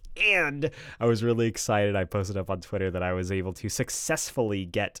rules. And I was really excited. I posted up on Twitter that I was able to successfully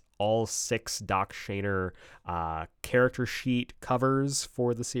get all 6 Doc Shaner character sheet covers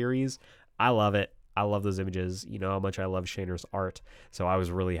for the series. I love it. I love those images. You know how much I love Shaner's art. So I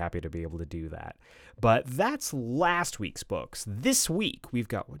was really happy to be able to do that. But that's last week's books. This week, we've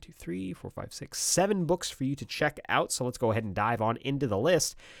got 7 books for you to check out. So let's go ahead and dive on into the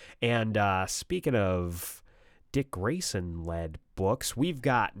list. And speaking of Dick Grayson-led books, we've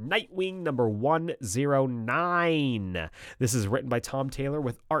got Nightwing number 109. This is written by Tom Taylor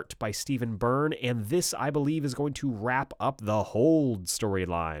with art by Stephen Byrne, and this, I believe, is going to wrap up the Hold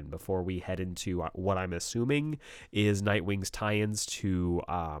storyline before we head into what I'm assuming is Nightwing's tie-ins to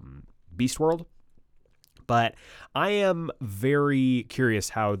Beast World. But I am very curious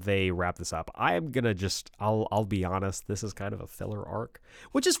how they wrap this up. I am going to I'll be honest, this is kind of a filler arc,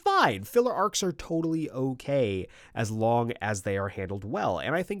 which is fine. Filler arcs are totally okay as long as they are handled well.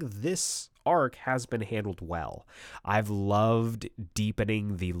 And I think this arc has been handled well. I've loved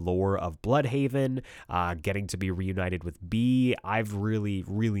deepening the lore of Bloodhaven, getting to be reunited with B. I've really,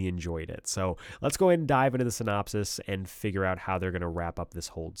 really enjoyed it. So let's go ahead and dive into the synopsis and figure out how they're going to wrap up this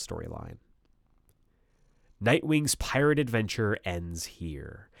Hold storyline. Nightwing's pirate adventure ends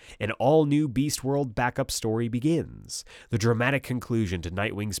here. An all-new Beast World backup story begins. The dramatic conclusion to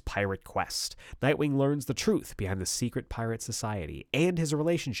Nightwing's pirate quest. Nightwing learns the truth behind the secret pirate society, and his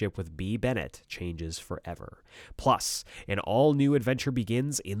relationship with B. Bennett changes forever. Plus, an all-new adventure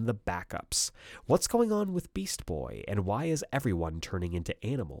begins in the backups. What's going on with Beast Boy, and why is everyone turning into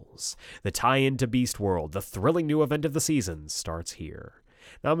animals? The tie-in to Beast World, the thrilling new event of the season, starts here.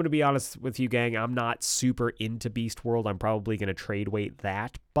 Now, I'm going to be honest with you, gang. I'm not super into Beast World. I'm probably going to trade weight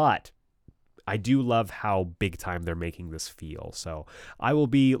that, but I do love how big time they're making this feel. So I will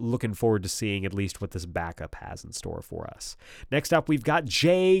be looking forward to seeing at least what this backup has in store for us. Next up, we've got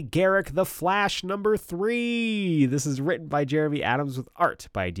Jay Garrick, The Flash #3. This is written by Jeremy Adams with art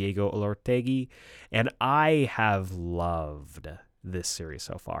by Diego Olortegui, and I have loved this series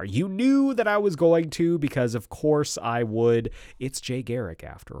so far. You knew that I was going to, because of course I would. It's Jay Garrick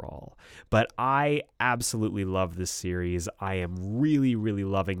after all. But I absolutely love this series. I am really, really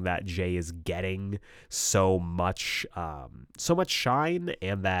loving that Jay is getting so much shine,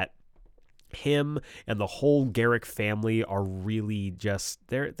 and that him and the whole Garrick family are really just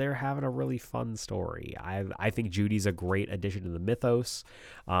they're having a really fun story. I think Judy's a great addition to the mythos.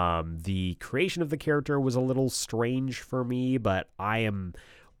 The creation of the character was a little strange for me, but I am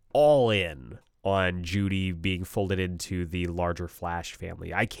all in on Judy being folded into the larger Flash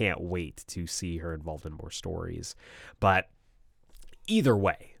family. I can't wait to see her involved in more stories. But either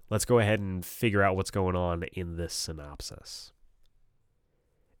way, let's go ahead and figure out what's going on in this synopsis.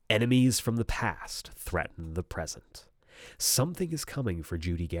 Enemies from the past threaten the present. Something is coming for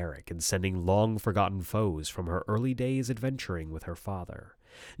Judy Garrick and sending long-forgotten foes from her early days adventuring with her father.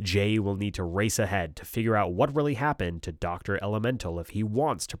 Jay will need to race ahead to figure out what really happened to Dr. Elemental if he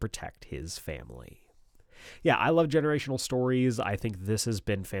wants to protect his family. Yeah, I love generational stories. I think this has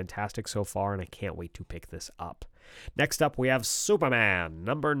been fantastic so far, and I can't wait to pick this up. Next up, we have Superman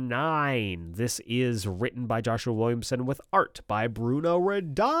 #9. This is written by Joshua Williamson with art by Bruno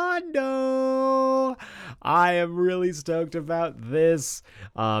Redondo. I am really stoked about this.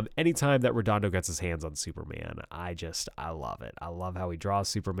 Anytime that Redondo gets his hands on Superman, I love it. I love how he draws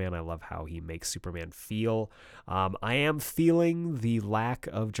Superman. I love how he makes Superman feel. I am feeling the lack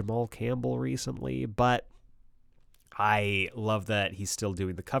of Jamal Campbell recently, but I love that he's still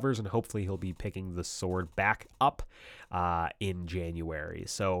doing the covers, and hopefully he'll be picking the sword back up in January.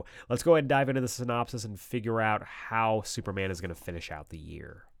 So let's go ahead and dive into the synopsis and figure out how Superman is going to finish out the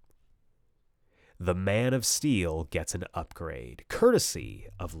year. The Man of Steel gets an upgrade, courtesy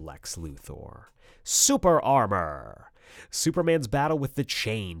of Lex Luthor. Super armor! Superman's battle with the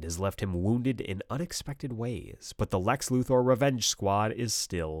Chained has left him wounded in unexpected ways, but the Lex Luthor Revenge Squad is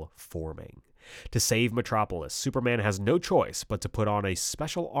still forming. To save Metropolis, Superman has no choice but to put on a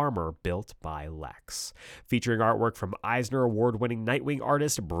special armor built by Lex, featuring artwork from Eisner Award-winning Nightwing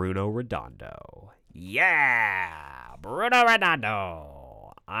artist Bruno Redondo. Yeah! Bruno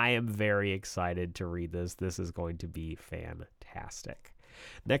Redondo! I am very excited to read this. This is going to be fantastic.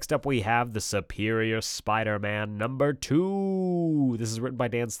 Next up, we have The Superior Spider-Man #2. This is written by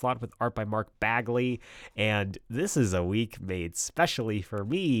Dan Slott with art by Mark Bagley, and this is a week made specially for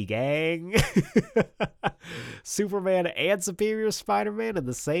me, gang. Superman and Superior Spider-Man in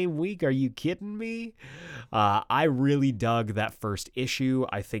the same week? Are you kidding me? I really dug that first issue.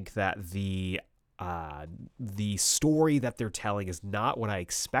 I think that the story that they're telling is not what I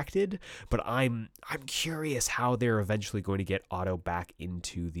expected, but I'm curious how they're eventually going to get Otto back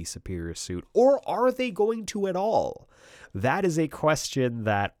into the Superior suit, or are they going to at all? That is a question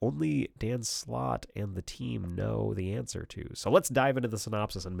that only Dan Slott and the team know the answer to. So let's dive into the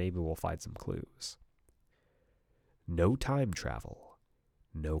synopsis and maybe we'll find some clues. No time travel,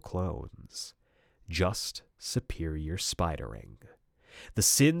 no clones, just superior spidering. The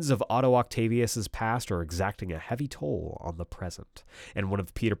sins of Otto Octavius's past are exacting a heavy toll on the present, and one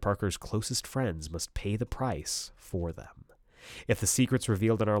of Peter Parker's closest friends must pay the price for them. If the secrets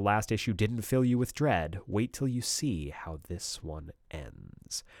revealed in our last issue didn't fill you with dread, wait till you see how this one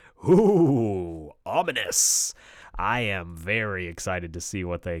ends. Ooh, ominous! I am very excited to see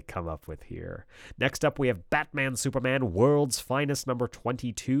what they come up with here. Next up, we have Batman Superman World's Finest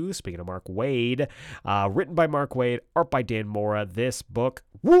 #22. Speaking of Mark Waid, written by Mark Waid, art by Dan Mora. This book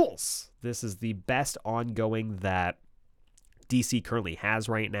rules! This is the best ongoing that DC currently has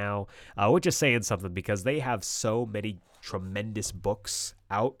right now, which is saying something because they have so many tremendous books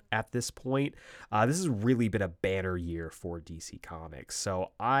out at this point. This has really been a banner year for DC Comics,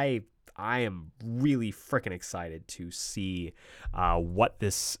 so I am really freaking excited to see what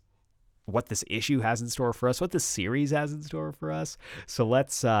this what this issue has in store for us, what this series has in store for us. So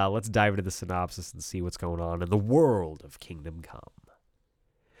let's dive into the synopsis and see what's going on in the world of Kingdom Come.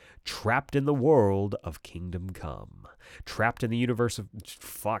 Trapped in the world of Kingdom Come. Trapped in the universe of...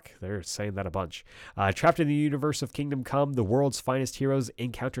 Fuck, they're saying that a bunch. Trapped in the universe of Kingdom Come, the world's finest heroes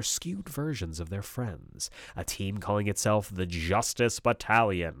encounter skewed versions of their friends. A team calling itself the Justice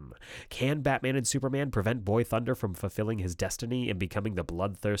Battalion. Can Batman and Superman prevent Boy Thunder from fulfilling his destiny and becoming the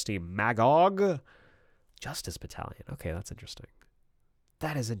bloodthirsty Magog? Justice Battalion. Okay, that's interesting.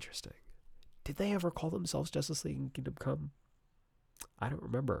 That is interesting. Did they ever call themselves Justice League in Kingdom Come? I don't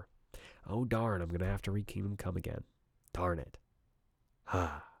remember. Oh, darn, I'm going to have to read Kingdom Come again. Darn it.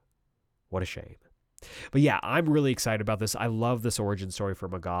 What a shame. But yeah, I'm really excited about this. I love this origin story for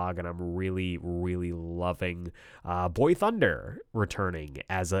Magog, and I'm really, really loving Boy Thunder returning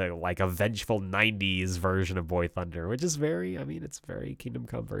as a vengeful 90s version of Boy Thunder, which is it's very Kingdom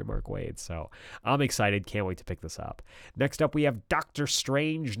Come, very Mark Waid. So I'm excited. Can't wait to pick this up. Next up, we have Doctor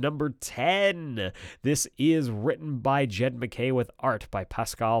Strange number 10. This is written by Jed MacKay with art by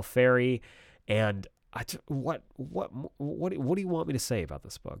Pascal Ferry. And what do you want me to say about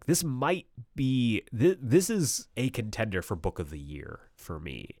this book? This might be this is a contender for book of the year for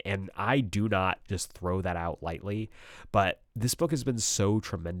me, and I do not just throw that out lightly. But this book has been so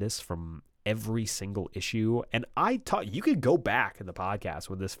tremendous from every single issue, and you could go back in the podcast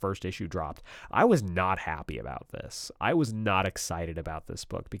when this first issue dropped. I was not happy about this. I was not excited about this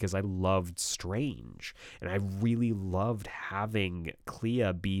book because I loved Strange, and I really loved having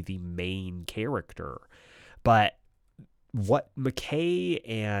Clea be the main character. But what MacKay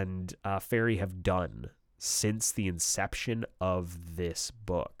and Ferry have done since the inception of this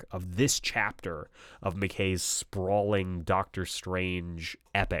book, of this chapter of MacKay's sprawling Doctor Strange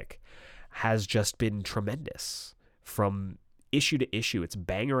epic, has just been tremendous. From issue to issue, it's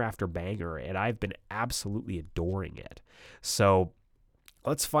banger after banger, and I've been absolutely adoring it. So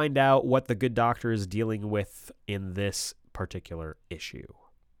let's find out what the good doctor is dealing with in this particular issue.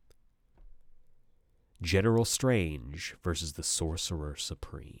 General Strange versus the Sorcerer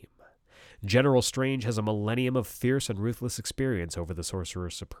Supreme. General Strange has a millennium of fierce and ruthless experience over the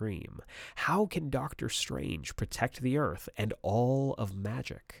Sorcerer Supreme. How can Doctor Strange protect the Earth and all of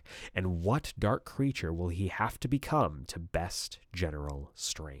magic? And what dark creature will he have to become to best General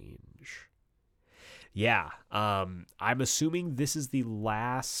Strange? Yeah, I'm assuming this is the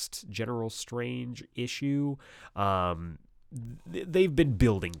last General Strange issue. They've been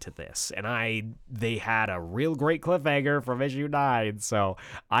building to this, and they had a real great cliffhanger from issue 9, so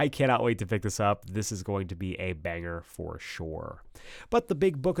I cannot wait to pick this up. This is going to be a banger for sure. But the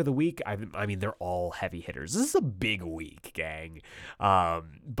big book of the week, I mean, they're all heavy hitters. This is a big week, gang.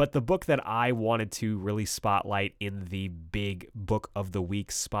 But the book that I wanted to really spotlight in the big book of the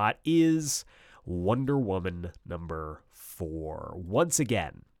week spot is Wonder Woman number 4. Once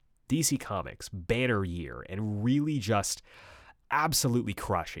again, DC Comics banner year, and really just absolutely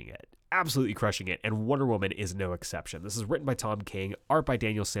crushing it. And Wonder Woman is no exception. This is written by Tom King, art by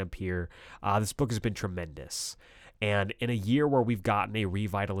Daniel Sampier. This book has been tremendous. And in a year where we've gotten a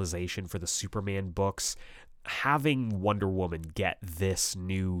revitalization for the Superman books, having Wonder Woman get this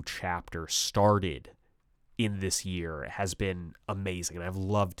new chapter started in this year has been amazing, and I've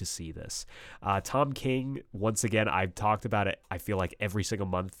loved to see this. Tom King, once again, I've talked about it, I feel like every single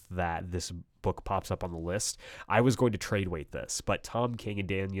month that this book pops up on the list. I was going to trade weight this, but Tom King and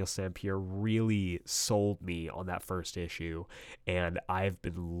Daniel Sampier really sold me on that first issue, and I've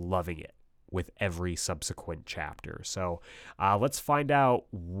been loving it with every subsequent chapter. So let's find out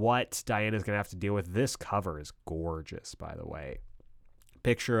what Diana's going to have to deal with. This cover is gorgeous, by the way.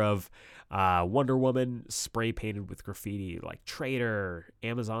 Picture of Wonder Woman spray painted with graffiti like traitor,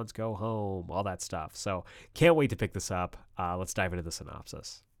 Amazons go home, all that stuff. So can't wait to pick this up. Let's dive into the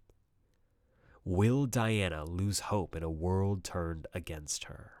synopsis. Will Diana lose hope in a world turned against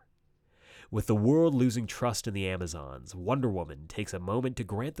her? With the world losing trust in the Amazons, Wonder Woman takes a moment to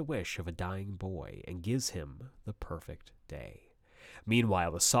grant the wish of a dying boy and gives him the perfect day.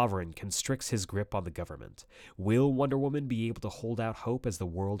 Meanwhile, the Sovereign constricts his grip on the government. Will Wonder Woman be able to hold out hope as the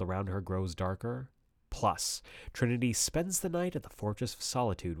world around her grows darker? Plus, Trinity spends the night at the Fortress of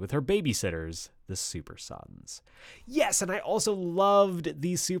Solitude with her babysitters, the Super Sons. Yes, and I also loved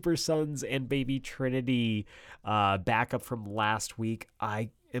the Super Sons and Baby Trinity backup from last week. I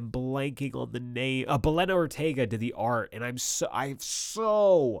am blanking on the name. Belena Ortega did the art, and it's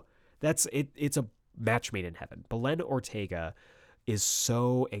a match made in heaven. Belena Ortega is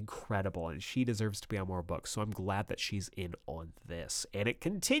so incredible, and she deserves to be on more books, so I'm glad that she's in on this. And it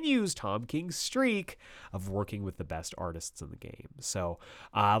continues Tom King's streak of working with the best artists in the game. So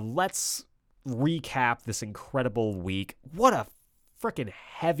let's recap this incredible week. What a freaking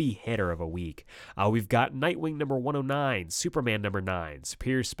heavy hitter of a week. We've got Nightwing number 109, Superman number 9,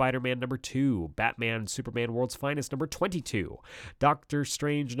 Superior Spider-Man number 2, Batman Superman World's Finest number 22, Doctor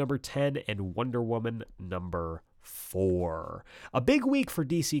Strange number 10, and Wonder Woman number 4. A big week for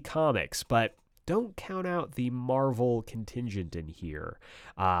DC Comics, but don't count out the Marvel contingent in here.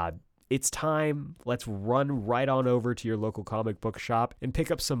 It's time. Let's run right on over to your local comic book shop and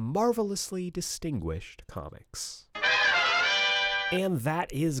pick up some marvelously distinguished comics. And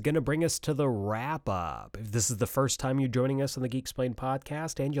that is going to bring us to the wrap-up. If this is the first time you're joining us on the Geeksplained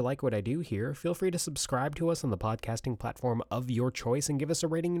podcast and you like what I do here, feel free to subscribe to us on the podcasting platform of your choice and give us a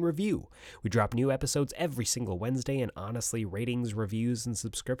rating and review. We drop new episodes every single Wednesday, and honestly, ratings, reviews, and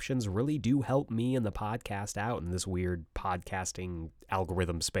subscriptions really do help me and the podcast out in this weird podcasting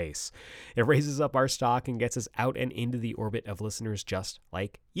algorithm space. It raises up our stock and gets us out and into the orbit of listeners just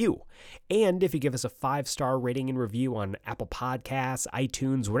like you. And if you give us a 5-star rating and review on Apple Podcasts,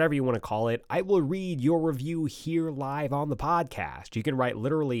 iTunes, whatever you want to call it, I will read your review here live on the podcast. You can write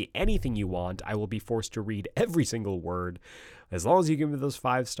literally anything you want. I will be forced to read every single word. As long as you give me those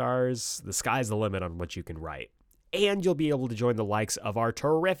 5 stars, the sky's the limit on what you can write. And you'll be able to join the likes of our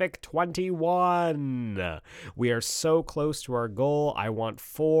terrific 21. We are so close to our goal. I want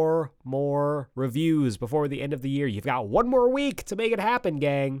 4 more reviews before the end of the year. You've got 1 more week to make it happen,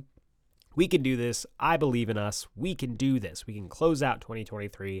 gang. We can do this. I believe in us. We can do this. We can close out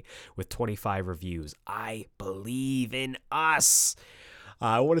 2023 with 25 reviews. I believe in us.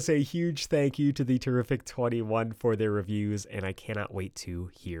 I want to say a huge thank you to the terrific 21 for their reviews, and I cannot wait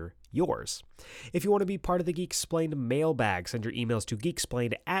to hear yours. If you want to be part of the Geeksplained mailbag, send your emails to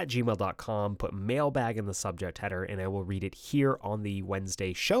geeksplained@gmail.com, put mailbag in the subject header, and I will read it here on the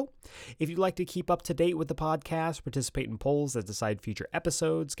Wednesday show. If you'd like to keep up to date with the podcast, participate in polls that decide future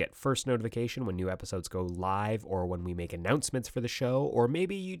episodes, get first notification when new episodes go live or when we make announcements for the show, or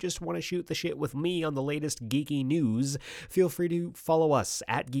maybe you just want to shoot the shit with me on the latest geeky news, feel free to follow us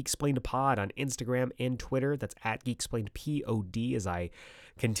at GeeksplainedPod on Instagram and Twitter. That's at GeeksplainedPod as I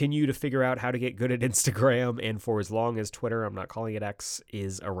continue to figure out how to get good at Instagram, and for as long as Twitter, I'm not calling it X,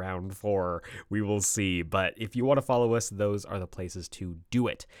 is around for, we will see. But if you want to follow us, those are the places to do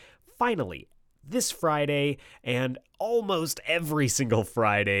it. Finally, this Friday, and almost every single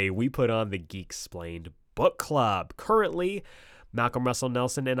Friday, we put on the Geeksplained Book Club. Currently, Malcolm Russell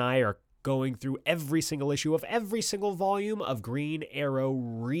Nelson and I are going through every single issue of every single volume of Green Arrow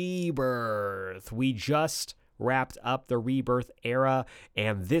Rebirth. We just wrapped up the Rebirth era,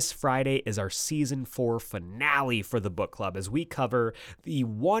 and this Friday is our season 4 finale for the book club as we cover the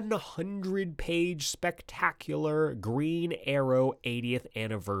 100-page spectacular Green Arrow 80th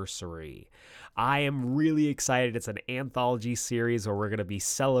anniversary. I am really excited. It's an anthology series where we're going to be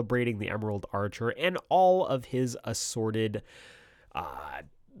celebrating the Emerald Archer and all of his assorted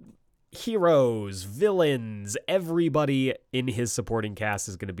heroes, villains, everybody in his supporting cast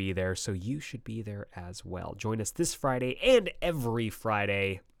is going to be there, so you should be there as well. Join us this Friday and every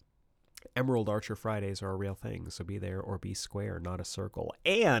Friday. Emerald Archer Fridays are a real thing, so be there or be square, not a circle.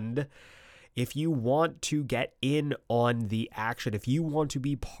 And if you want to get in on the action, if you want to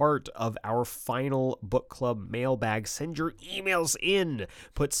be part of our final book club mailbag, send your emails in.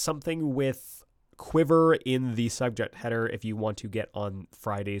 Put something with Quiver in the subject header if you want to get on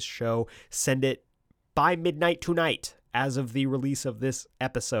Friday's show. Send it by midnight tonight as of the release of this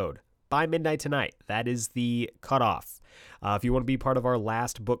episode. By midnight tonight. That is the cutoff. If you want to be part of our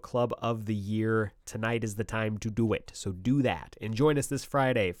last book club of the year, tonight is the time to do it. So do that. And join us this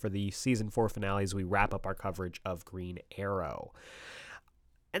Friday for the season 4 finale as we wrap up our coverage of Green Arrow.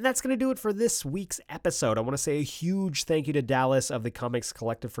 And that's going to do it for this week's episode. I want to say a huge thank you to Dallas of the Comics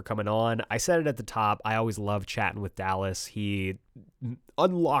Collective for coming on. I said it at the top. I always love chatting with Dallas. He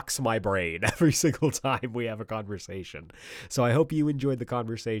unlocks my brain every single time we have a conversation. So I hope you enjoyed the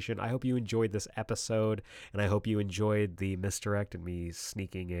conversation. I hope you enjoyed this episode, and I hope you enjoyed the misdirect and me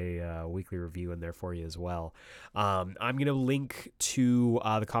sneaking a weekly review in there for you as well. I'm going to link to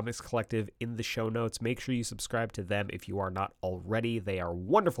the Comics Collective in the show notes. Make sure you subscribe to them if you are not already. They are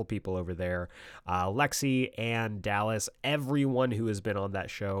wonderful people over there. Lexi and Dallas, everyone who has been on that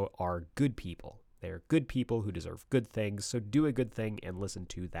show are good people. They're good people who deserve good things, so do a good thing and listen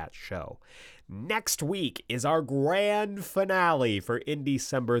to that show. Next week is our grand finale for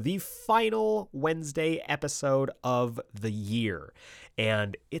INDIECEMBER, the final Wednesday episode of the year.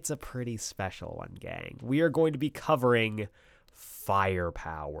 And it's a pretty special one, gang. We are going to be covering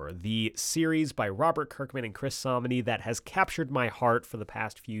Firepower, the series by Robert Kirkman and Chris Samnee that has captured my heart for the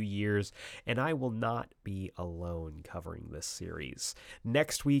past few years, and I will not be alone covering this series.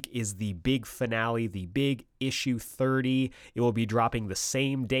 Next week is the big finale, the big issue 30. It will be dropping the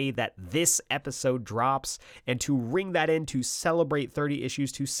same day that this episode drops, and to ring that in, to celebrate 30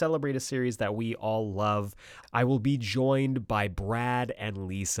 issues, to celebrate a series that we all love, I will be joined by Brad and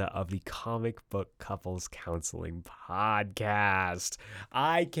Lisa of the Comic Book Couples Counseling Podcast.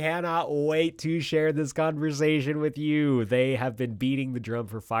 I cannot wait to share this conversation with you. They have been beating the drum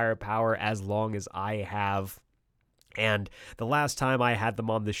for Firepower as long as I have. And the last time I had them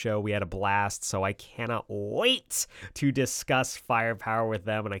on the show, we had a blast, so I cannot wait to discuss Firepower with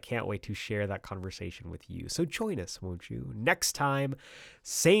them, and I can't wait to share that conversation with you. So join us, won't you? Next time,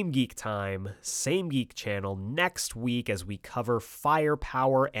 same geek time, same geek channel, next week as we cover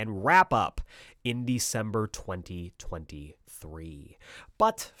Firepower and wrap up INDIECEMBER 2023.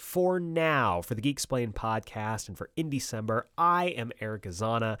 But for now, for the Geeksplained podcast and for INDIECEMBER, I am Eric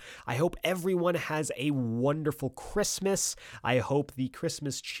Azana. I hope everyone has a wonderful Christmas. I hope the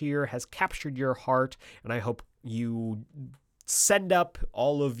Christmas cheer has captured your heart, and I hope you send up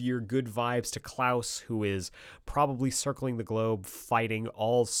all of your good vibes to Klaus, who is probably circling the globe fighting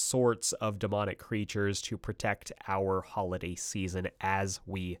all sorts of demonic creatures to protect our holiday season as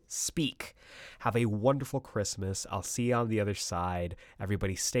we speak. Have a wonderful Christmas. I'll see you on the other side.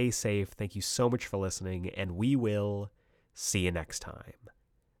 Everybody stay safe. Thank you so much for listening, and we will see you next time.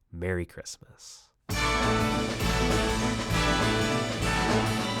 Merry Christmas.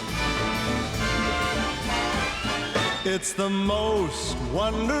 It's the most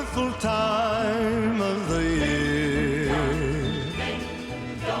wonderful time of the year,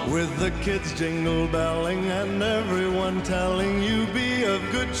 with the kids jingle belling and everyone telling you be of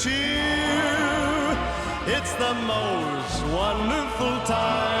good cheer. It's the most wonderful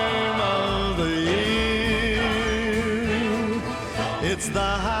time of the year. It's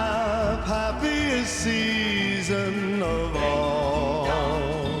the happiest season of all,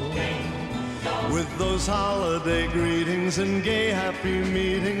 with those holiday greetings and gay happy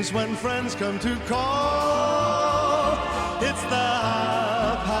meetings when friends come to call. It's the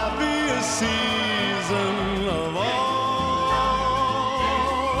happiest season of all.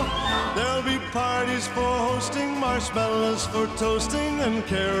 There'll be parties for hosting, marshmallows for toasting, and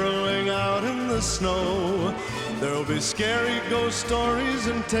caroling out in the snow. There'll be scary ghost stories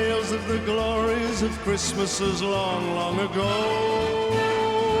and tales of the glories of Christmases long, long ago.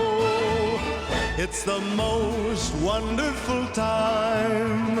 It's the most wonderful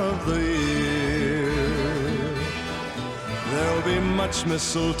time of the year. There'll be much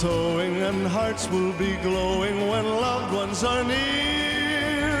mistletoeing and hearts will be glowing when loved ones are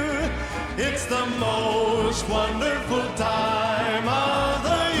near. It's the most wonderful time of the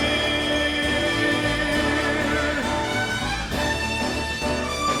year.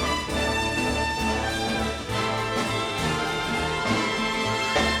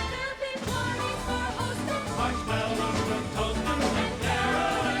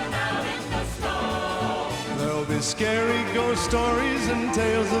 Scary ghost stories and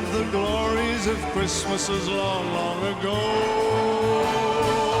tales of the glories of Christmases long, long ago.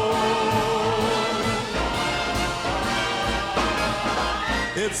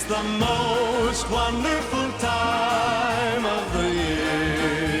 It's the most wonderful time of the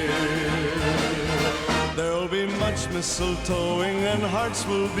year. There'll be much mistletoeing and hearts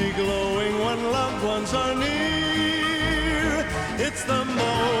will be glowing when loved ones are near. It's the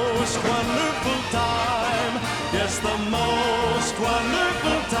most wonderful time. Yes, the most